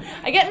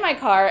I get in my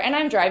car, and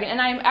I'm driving,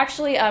 and I'm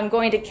actually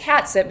going to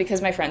cat sit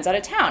because my friend's out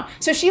of town.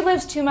 So she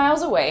lives 2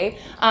 miles away.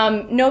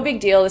 No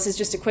big deal. This is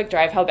just a quick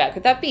drive. How bad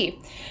could that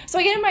be? So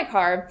I get in my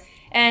car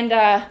and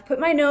put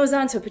my nose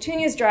on. So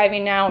Petunia's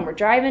driving now, and we're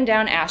driving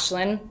down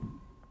Ashland.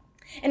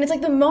 And it's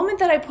like the moment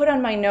that I put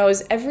on my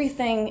nose,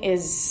 everything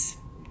is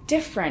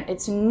different.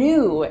 It's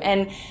new.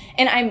 And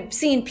I'm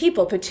seeing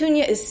people.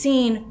 Petunia is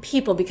seeing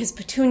people because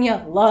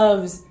Petunia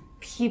loves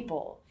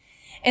people.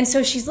 And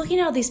so she's looking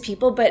at all these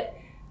people, but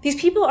these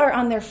people are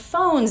on their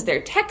phones.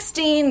 They're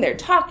texting, they're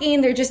talking,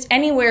 they're just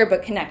anywhere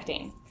but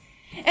connecting.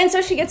 And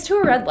so she gets to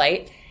a red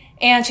light,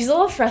 and she's a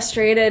little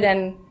frustrated,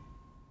 and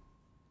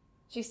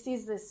she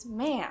sees this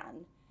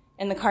man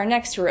in the car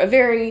next to her, a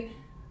very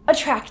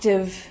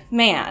attractive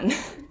man.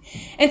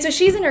 And so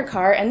she's in her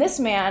car, and this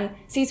man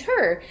sees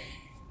her.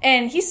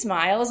 And he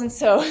smiles, and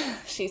so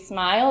she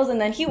smiles,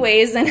 and then he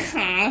waves,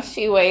 and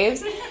she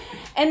waves.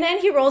 And then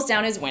he rolls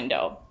down his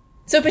window.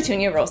 So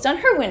Petunia rolls down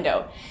her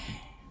window.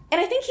 And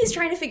I think he's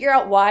trying to figure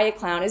out why a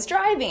clown is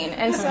driving.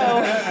 And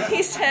so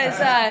he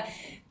says,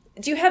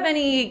 do you have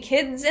any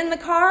kids in the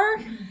car?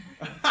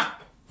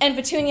 And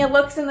Petunia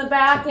looks in the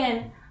back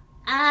and,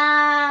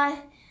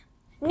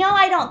 no,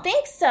 I don't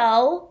think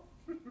so.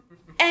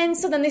 And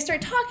so then they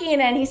start talking,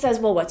 and he says,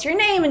 well, what's your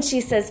name? And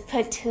she says,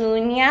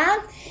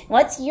 Petunia.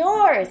 What's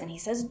yours? And he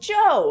says,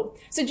 Joe.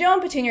 So Joe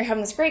and Petunia are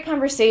having this great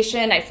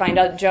conversation. I find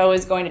out Joe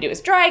is going to do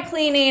his dry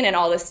cleaning and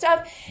all this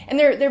stuff, and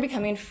they're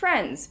becoming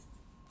friends.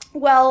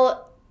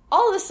 Well,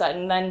 all of a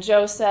sudden, then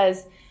Joe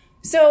says,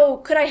 so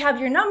could I have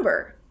your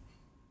number?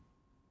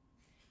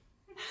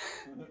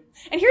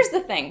 And here's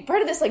the thing.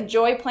 Part of this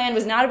joy plan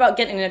was not about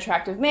getting an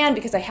attractive man,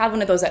 because I have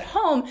one of those at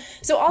home.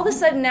 So all of a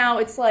sudden now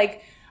it's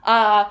like,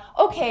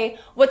 okay,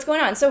 what's going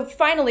on? So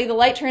finally the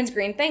light turns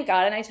green, thank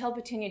God, and I tell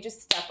Petunia,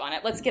 just step on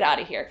it. Let's get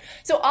out of here.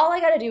 So all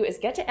I gotta do is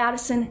get to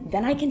Addison,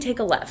 then I can take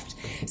a left.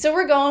 So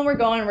we're going, we're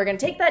gonna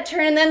take that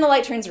turn, and then the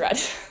light turns red.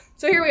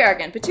 So here we are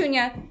again,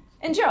 Petunia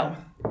and Joe.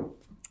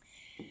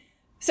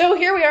 So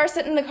here we are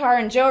sitting in the car,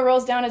 and Joe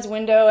rolls down his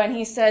window, and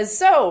he says,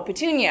 so,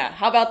 Petunia,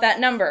 how about that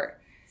number?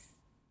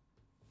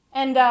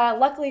 And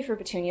luckily for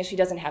Petunia, she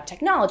doesn't have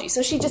technology.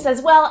 So she just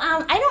says, well,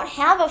 I don't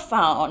have a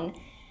phone.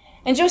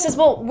 And Joe says,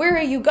 well, where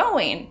are you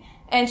going?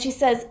 And she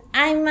says,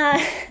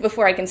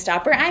 before I can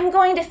stop her, I'm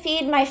going to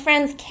feed my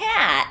friend's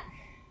cat.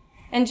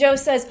 And Joe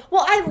says,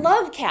 well, I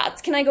love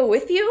cats. Can I go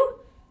with you?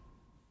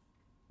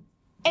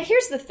 And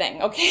here's the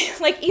thing, okay?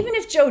 Even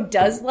if Joe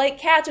does like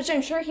cats, which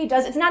I'm sure he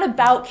does, it's not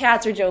about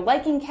cats or Joe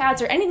liking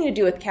cats or anything to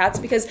do with cats,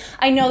 because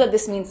I know that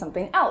this means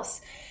something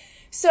else.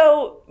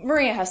 So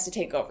Maria has to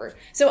take over.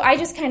 So I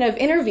just kind of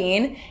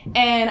intervene,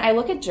 and I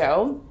look at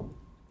Joe,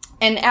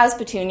 and as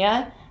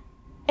Petunia,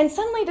 and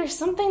suddenly there's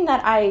something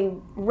that I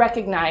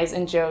recognize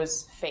in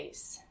Joe's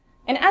face.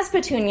 And as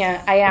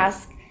Petunia, I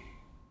ask,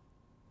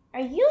 are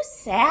you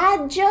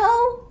sad,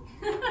 Joe?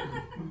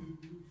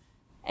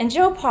 And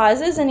Joe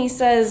pauses, and he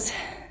says,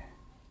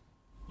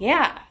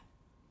 yeah,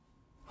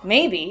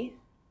 maybe.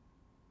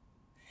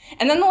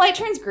 And then the light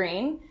turns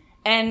green,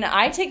 and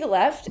I take a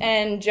left,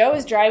 and Joe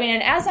is driving,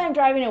 and as I'm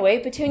driving away,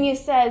 Petunia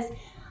says,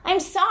 I'm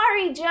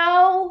sorry,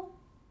 Joe.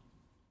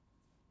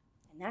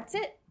 And that's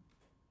it.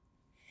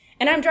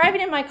 And I'm driving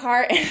in my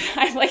car, and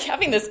I'm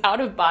having this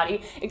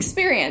out-of-body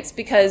experience,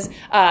 because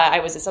I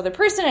was this other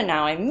person, and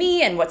now I'm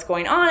me, and what's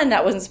going on, and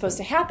that wasn't supposed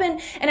to happen.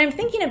 And I'm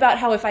thinking about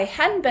how if I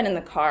hadn't been in the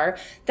car,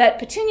 that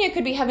Petunia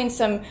could be having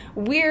some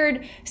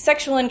weird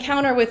sexual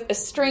encounter with a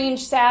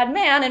strange, sad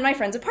man in my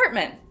friend's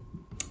apartment.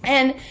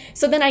 And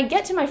so then I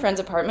get to my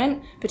friend's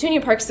apartment, Petunia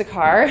parks the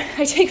car,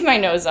 I take my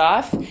nose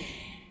off,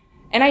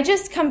 and I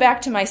just come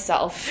back to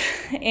myself,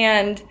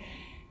 and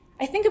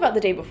I think about the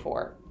day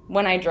before,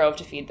 when I drove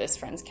to feed this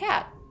friend's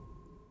cat.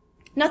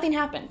 Nothing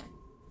happened.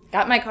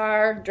 Got in my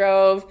car,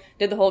 drove,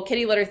 did the whole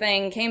kitty litter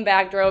thing, came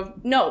back,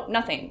 drove. No,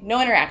 nothing.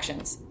 No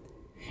interactions.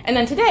 And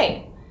then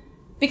today,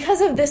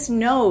 because of this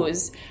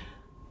nose,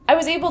 I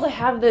was able to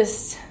have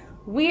this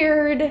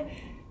weird,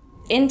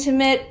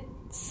 intimate,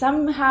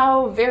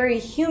 somehow very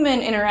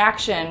human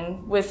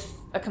interaction with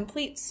a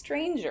complete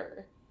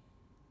stranger.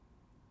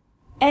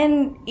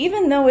 And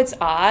even though it's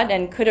odd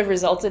and could have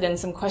resulted in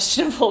some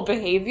questionable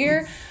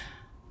behavior,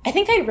 I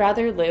think I'd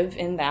rather live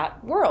in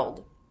that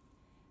world.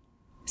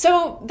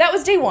 So that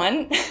was day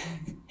one.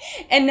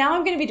 And now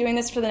I'm going to be doing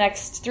this for the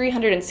next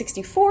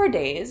 364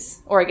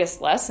 days, or I guess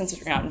less since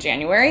we're out in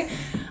January.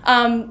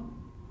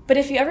 But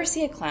if you ever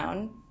see a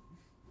clown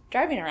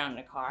driving around in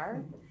a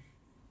car,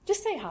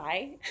 just say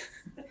hi.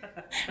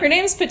 Her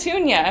name's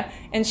Petunia,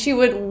 and she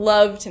would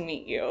love to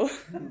meet you.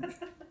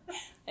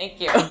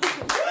 Thank you.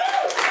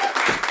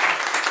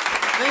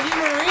 Thank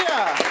you,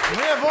 Maria.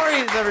 Maria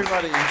Voorhees,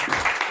 everybody.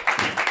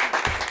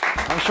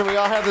 I'm sure we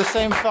all have the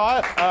same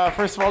thought.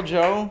 First of all,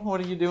 Joe, what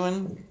are you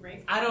doing?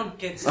 I don't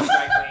get to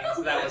dry clean,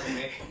 so that wasn't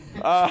me.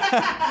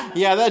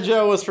 Yeah, that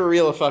Joe was for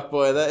real a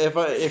fuckboy.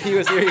 If he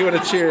was here, he would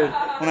have cheered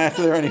when I asked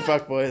if there were any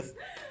fuckboys.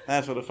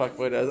 That's what a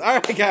fuckboy does. All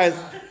right, guys,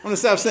 I'm going to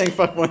stop saying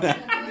fuckboy now.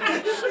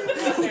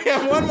 We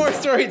have one more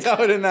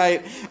storyteller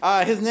tonight.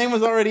 His name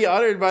was already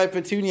uttered by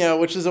Petunia,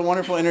 which is a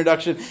wonderful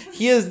introduction.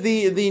 He is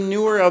the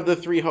newer of the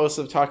three hosts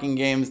of Talking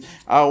Games.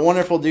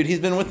 Wonderful dude. He's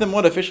been with them,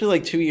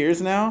 officially 2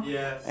 years now?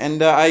 Yes.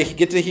 And I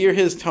get to hear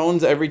his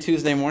tones every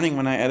Tuesday morning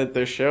when I edit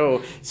their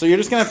show. So you're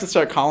just going to have to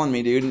start calling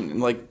me, dude,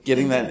 and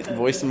getting that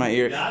voice in my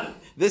ear.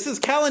 This is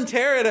Kellen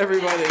Tarrant,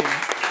 everybody.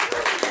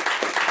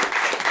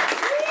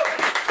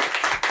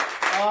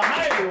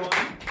 Hi, everyone.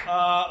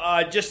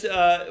 Just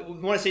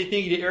want to say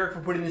thank you to Eric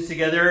for putting this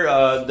together.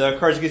 The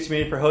Cards Against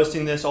Humanity for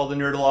hosting this, all the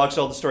nerdologues,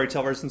 all the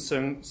storytellers and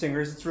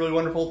singers. It's really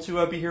wonderful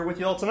to be here with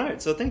you all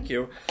tonight, so thank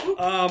you.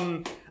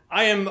 I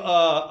am,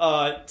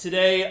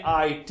 today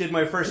I did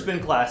my first spin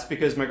class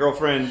because my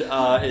girlfriend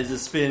is a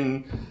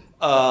spin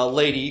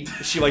lady.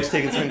 She likes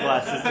taking spin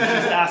classes.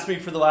 And she's asked me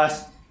for the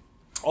last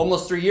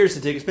almost 3 years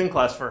to take a spin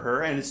class for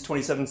her, and it's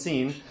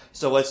 2017,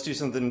 so let's do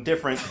something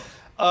different.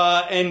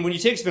 And when you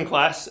take spin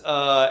class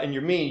and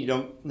you're me, you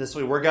don't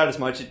necessarily work out as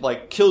much. It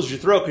like kills your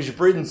throat because you're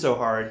breathing so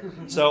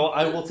hard. So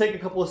I will take a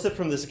couple of sips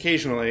from this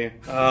occasionally.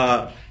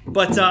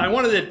 But I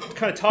wanted to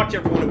kind of talk to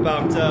everyone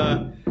about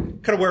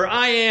kind of where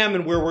I am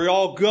and where we're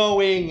all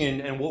going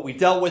and what we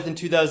dealt with in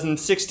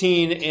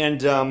 2016.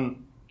 And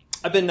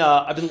I've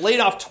been laid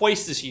off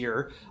twice this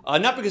year,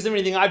 not because of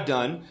anything I've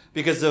done,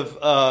 because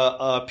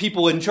of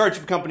people in charge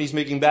of companies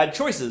making bad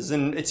choices,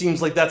 and it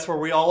seems like that's where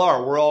we all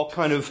are. We're all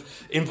kind of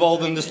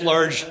involved in this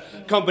large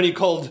company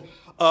called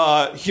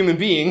human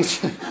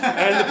beings, and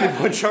the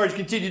people in charge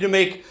continue to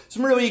make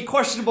some really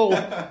questionable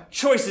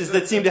choices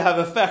that seem to have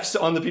effects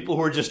on the people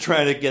who are just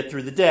trying to get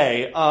through the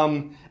day.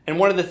 And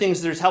one of the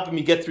things that is helping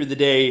me get through the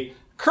day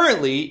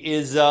currently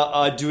is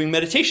doing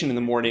meditation in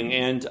the morning,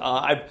 and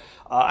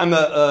I'm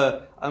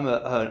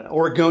an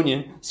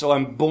Oregonian, so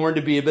I'm born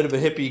to be a bit of a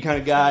hippie kind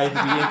of guy to be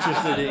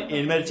interested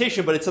in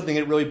meditation, but it's something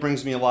that really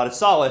brings me a lot of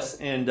solace.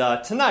 And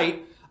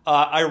tonight,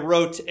 I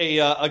wrote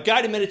a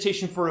guided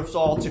meditation for us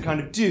all to kind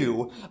of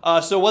do.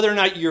 So whether or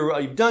not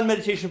you've done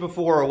meditation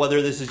before or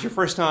whether this is your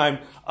first time,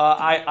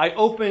 I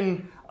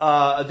open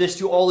this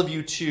to all of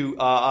you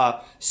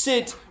to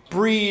sit,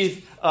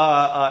 breathe,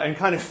 and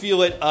kind of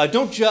feel it.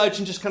 Don't judge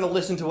and just kind of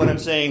listen to what I'm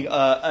saying.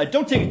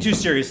 Don't take it too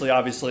seriously,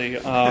 obviously.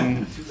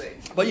 Too late.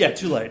 But yeah,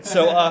 too late.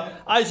 So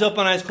eyes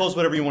open, eyes closed,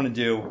 whatever you want to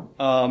do.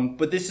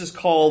 But this is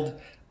called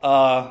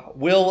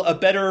Will a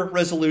Better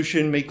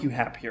Resolution Make You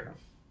Happier?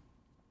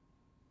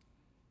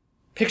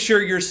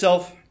 Picture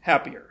yourself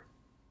happier.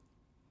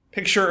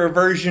 Picture a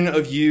version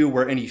of you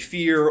where any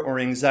fear or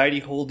anxiety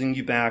holding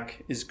you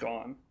back is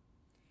gone.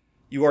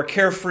 You are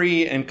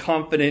carefree and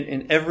confident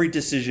in every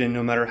decision,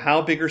 no matter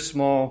how big or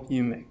small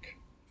you make.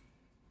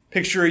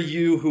 Picture a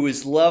you who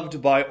is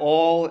loved by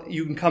all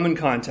you can come in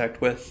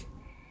contact with.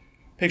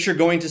 Picture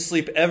going to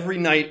sleep every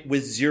night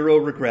with zero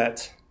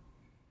regret.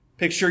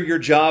 Picture your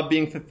job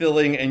being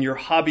fulfilling and your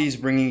hobbies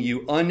bringing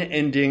you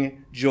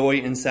unending joy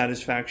and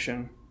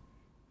satisfaction.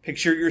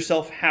 Picture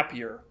yourself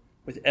happier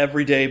with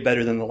every day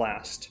better than the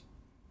last.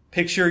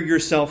 Picture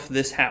yourself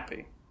this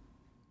happy.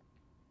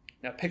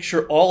 Now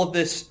picture all of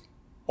this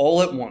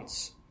all at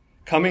once,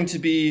 coming to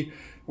be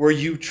where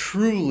you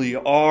truly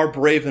are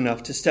brave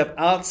enough to step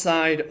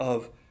outside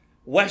of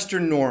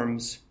Western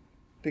norms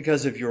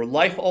because of your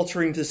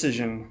life-altering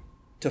decision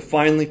to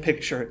finally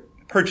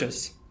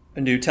purchase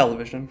a new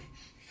television.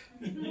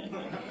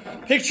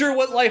 Picture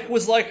what life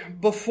was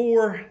like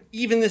before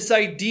even this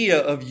idea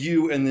of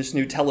you and this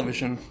new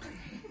television.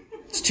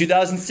 It's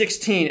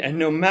 2016, and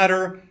no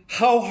matter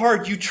how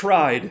hard you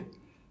tried,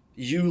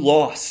 you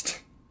lost.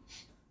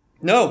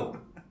 No,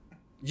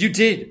 you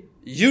did.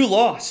 You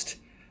lost.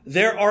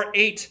 There are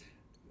 8,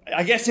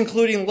 I guess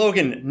including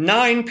Logan,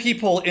 9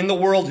 people in the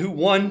world who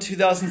won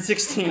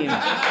 2016.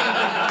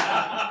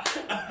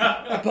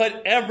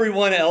 But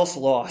everyone else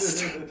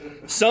lost.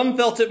 Some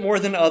felt it more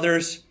than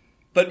others,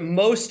 but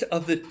most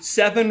of the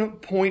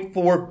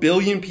 7.4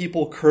 billion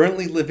people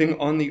currently living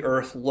on the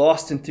earth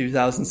lost in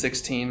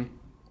 2016.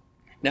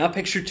 Now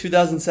picture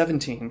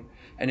 2017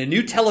 and a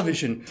new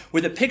television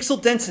with a pixel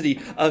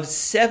density of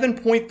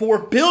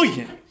 7.4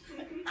 billion.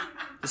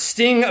 The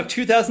sting of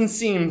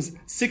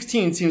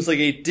 2016 seems like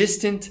as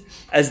distant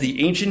as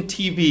the ancient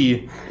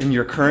TV in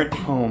your current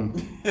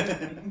home.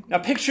 Now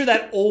picture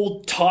that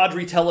old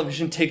tawdry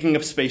television taking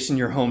up space in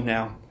your home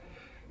now.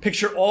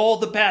 Picture all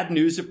the bad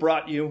news it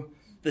brought you,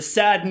 the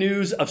sad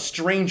news of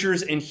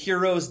strangers and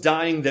heroes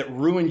dying that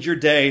ruined your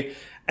day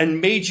and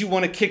made you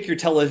want to kick your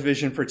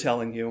television for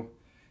telling you.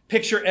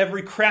 Picture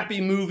every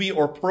crappy movie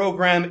or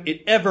program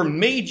it ever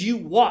made you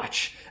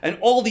watch and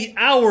all the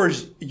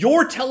hours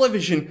your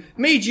television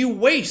made you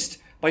waste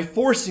by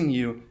forcing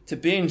you to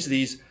binge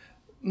these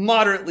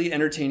moderately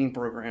entertaining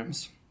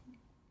programs.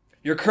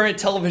 Your current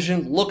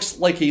television looks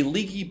like a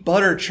leaky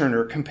butter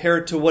churner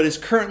compared to what is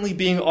currently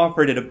being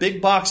offered at a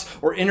big box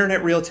or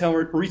internet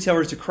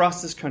retailers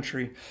across this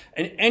country.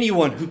 And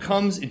anyone who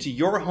comes into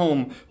your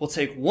home will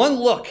take one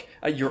look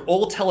at your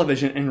old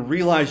television and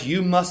realize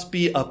you must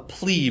be a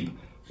plebe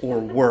or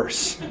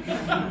worse.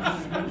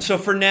 So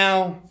for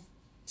now,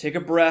 take a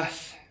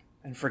breath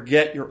and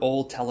forget your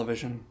old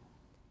television.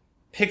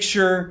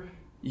 Picture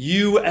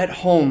you at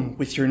home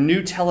with your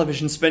new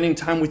television, spending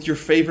time with your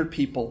favorite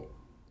people.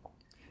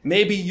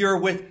 Maybe you're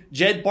with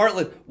Jed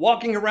Bartlett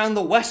walking around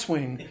the West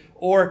Wing,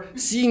 or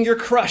seeing your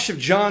crush of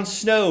Jon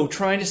Snow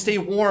trying to stay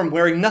warm,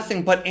 wearing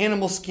nothing but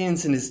animal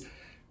skins in his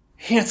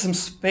handsome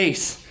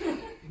face,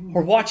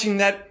 or watching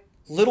that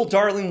little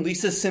darling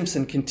Lisa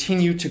Simpson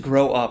continue to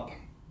grow up.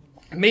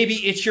 Maybe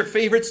it's your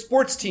favorite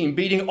sports team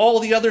beating all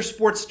the other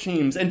sports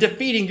teams and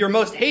defeating your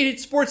most hated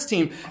sports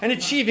team and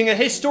achieving a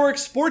historic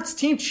sports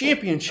team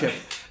championship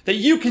that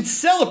you can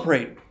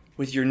celebrate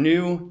with your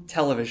new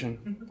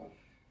television.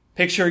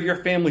 Picture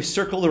your family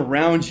circled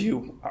around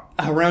you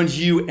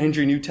and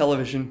your new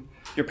television.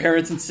 Your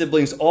parents and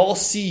siblings all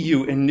see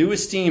you in new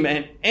esteem,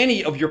 and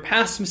any of your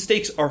past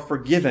mistakes are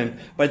forgiven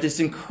by this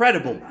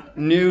incredible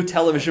new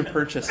television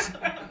purchase.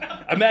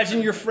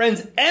 Imagine your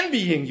friends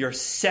envying your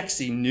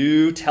sexy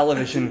new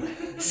television,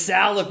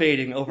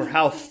 salivating over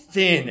how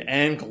thin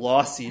and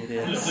glossy it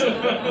is.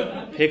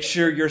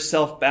 Picture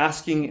yourself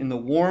basking in the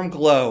warm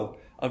glow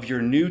of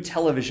your new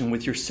television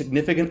with your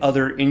significant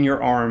other in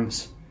your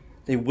arms.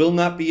 They will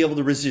not be able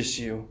to resist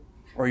you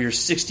or your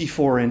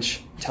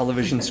 64-inch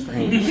television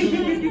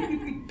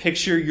screen.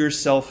 Picture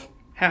yourself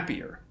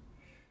happier.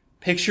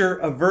 Picture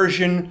a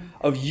version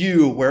of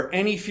you where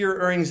any fear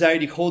or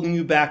anxiety holding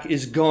you back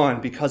is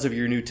gone because of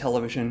your new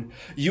television.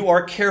 You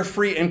are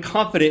carefree and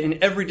confident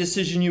in every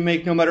decision you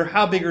make, no matter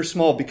how big or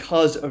small,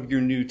 because of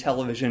your new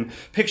television.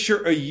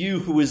 Picture a you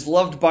who is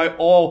loved by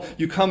all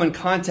you come in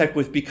contact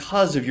with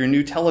because of your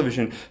new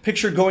television.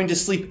 Picture going to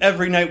sleep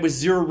every night with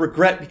zero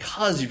regret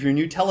because of your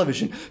new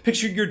television.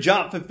 Picture your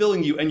job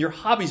fulfilling you and your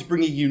hobbies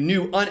bringing you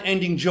new,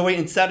 unending joy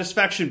and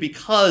satisfaction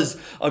because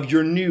of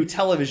your new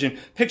television.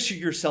 Picture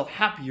yourself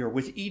happier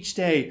with each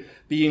day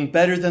being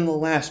better than the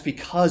last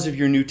because of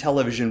your new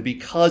television,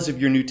 because of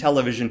your new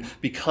television,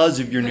 because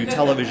of your new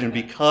television,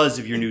 because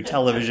of your new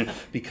television,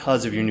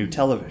 because of your new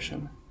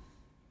television.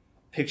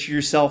 Picture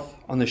yourself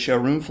on the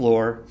showroom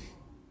floor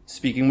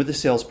speaking with a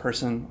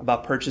salesperson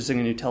about purchasing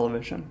a new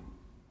television.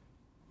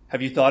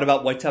 Have you thought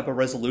about what type of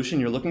resolution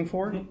you're looking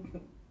for?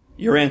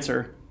 Your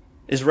answer,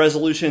 is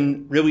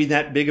resolution really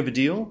that big of a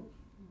deal?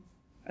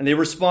 And they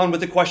respond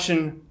with a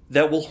question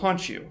that will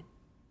haunt you.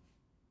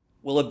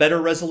 Will a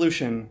better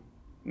resolution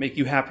make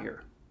you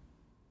happier?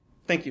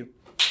 Thank you.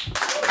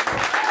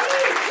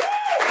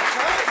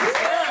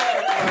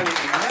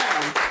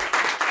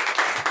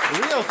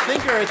 Real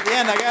thinker at the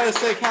end. I gotta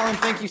say, Colin,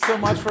 thank you so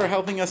much for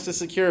helping us to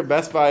secure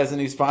Best Buy as a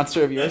new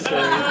sponsor of Your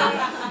Stories.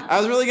 I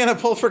was really gonna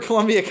pull for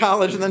Columbia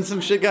College, and then some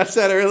shit got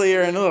said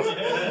earlier, and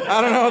I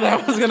don't know if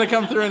that was gonna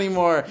come through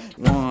anymore.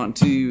 1,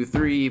 2,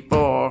 3,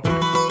 4.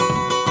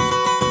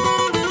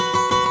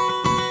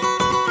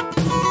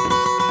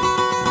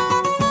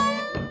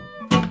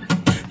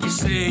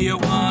 Say you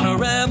want a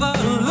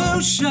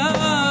revolution,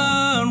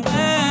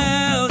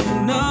 well, you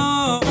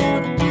know,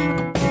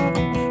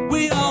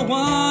 we all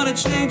want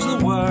to change the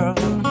world.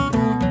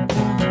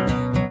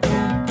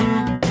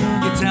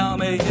 You tell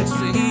me it's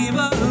the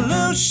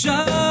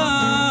evolution,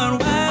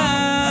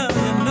 well,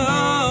 you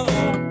know,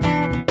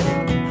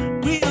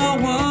 we all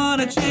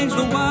want to change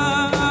the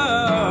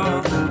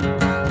world.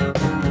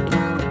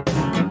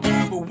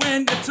 But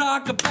when you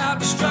talk about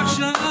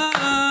destruction,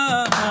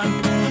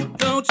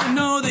 don't you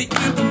know that you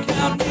can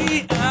count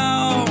me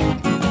out?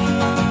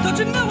 Don't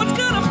you know it's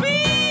gonna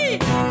be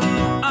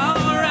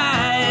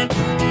alright?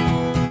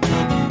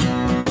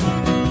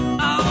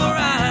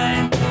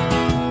 Alright.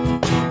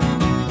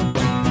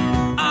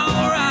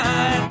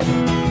 Alright.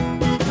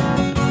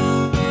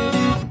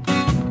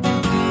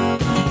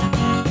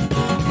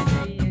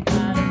 You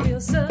got a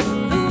real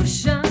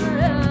solution.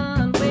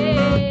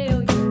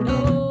 Well, you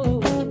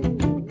know,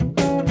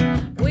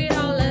 we'd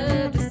all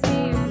love to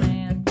see you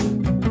land.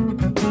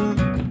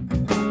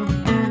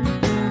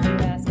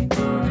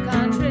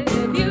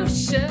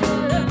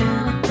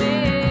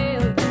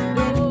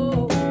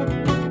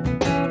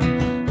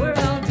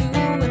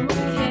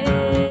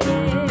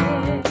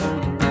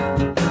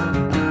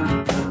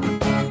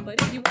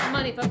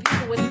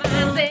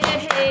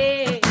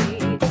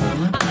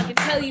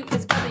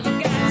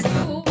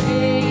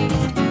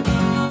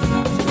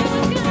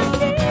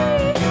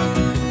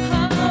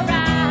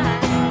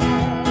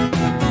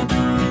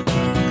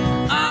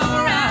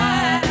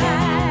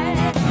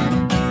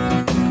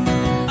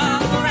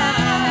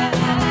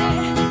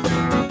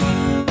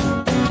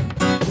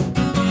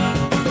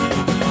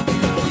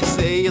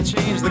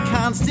 Change the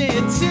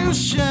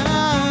Constitution.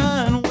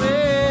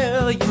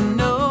 Well, you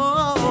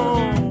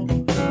know,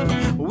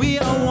 we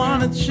all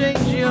want to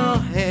change your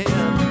head.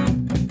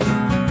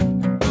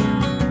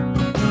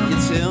 You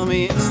tell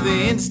me it's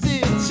the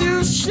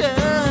institution.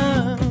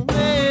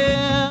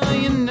 Well,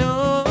 you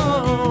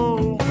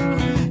know,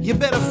 you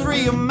better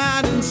free your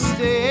mind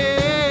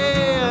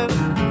instead.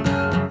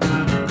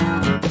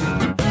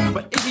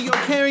 But if you're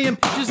carrying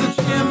pictures of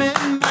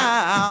Chairman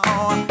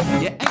Mao,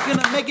 you ain't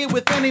gonna make it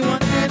with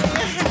anyone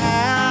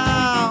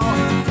anyhow.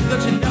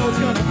 Don't you know it's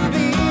gonna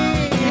be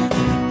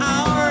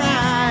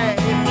alright?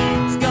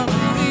 It's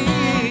gonna be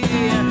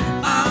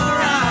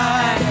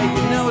alright.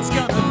 You know it's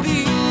gonna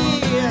be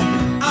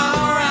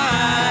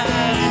alright.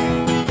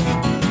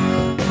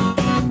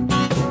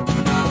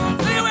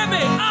 Sing it with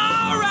me.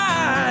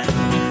 Alright.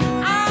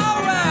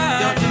 Alright.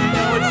 Don't you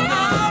know it's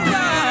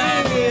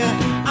alright?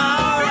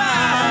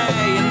 Alright.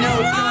 You know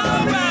it's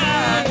gonna be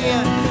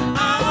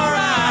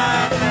alright.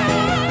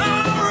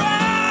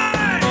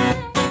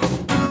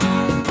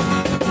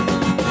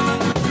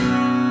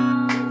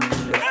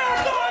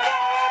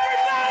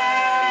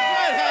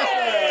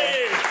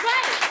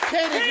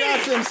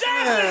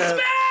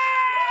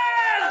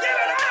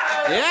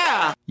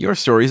 Yeah! Your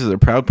Stories is a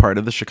proud part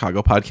of the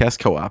Chicago Podcast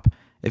Co-op.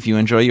 If you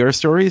enjoy Your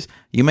Stories,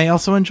 you may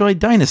also enjoy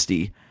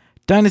Dynasty.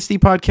 Dynasty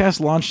Podcast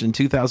launched in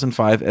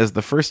 2005 as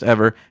the first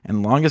ever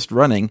and longest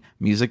running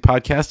music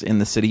podcast in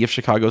the city of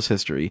Chicago's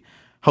history.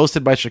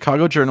 hosted by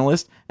Chicago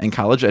journalist and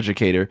college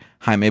educator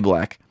Jaime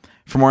Black.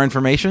 For more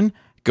information,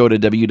 go to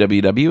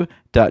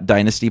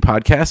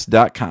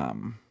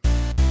www.dynastypodcast.com.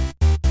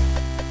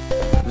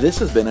 This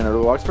has been a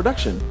Nerdologues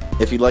production.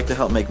 If you'd like to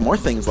help make more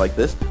things like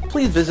this,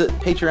 please visit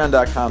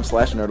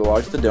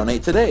patreon.com/nerdologues to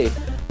donate today,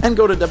 and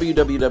go to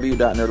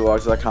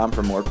www.nerdologues.com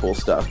for more cool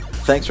stuff.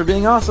 Thanks for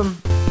being awesome.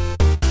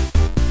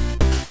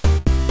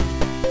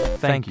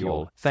 Thank you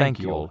all.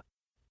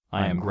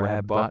 I am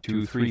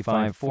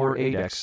GrabBot23548X.